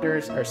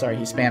copters, or sorry,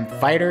 he spammed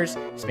fighters,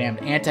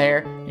 spammed anti-air,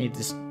 and he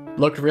just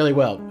looked really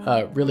well,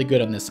 really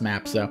good on this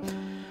map. So,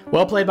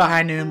 well played by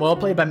High Noon, well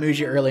played by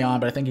Mooji early on,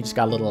 but I think he just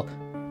got a little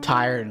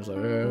tired and was like,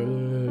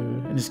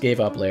 and just gave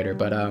up later.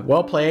 But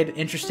well played,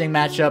 interesting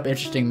matchup,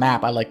 interesting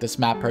map. I like this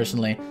map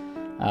personally.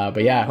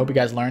 But yeah, I hope you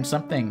guys learned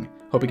something.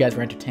 Hope you guys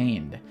were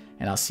entertained.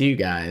 And I'll see you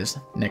guys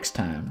next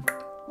time.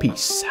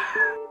 Peace.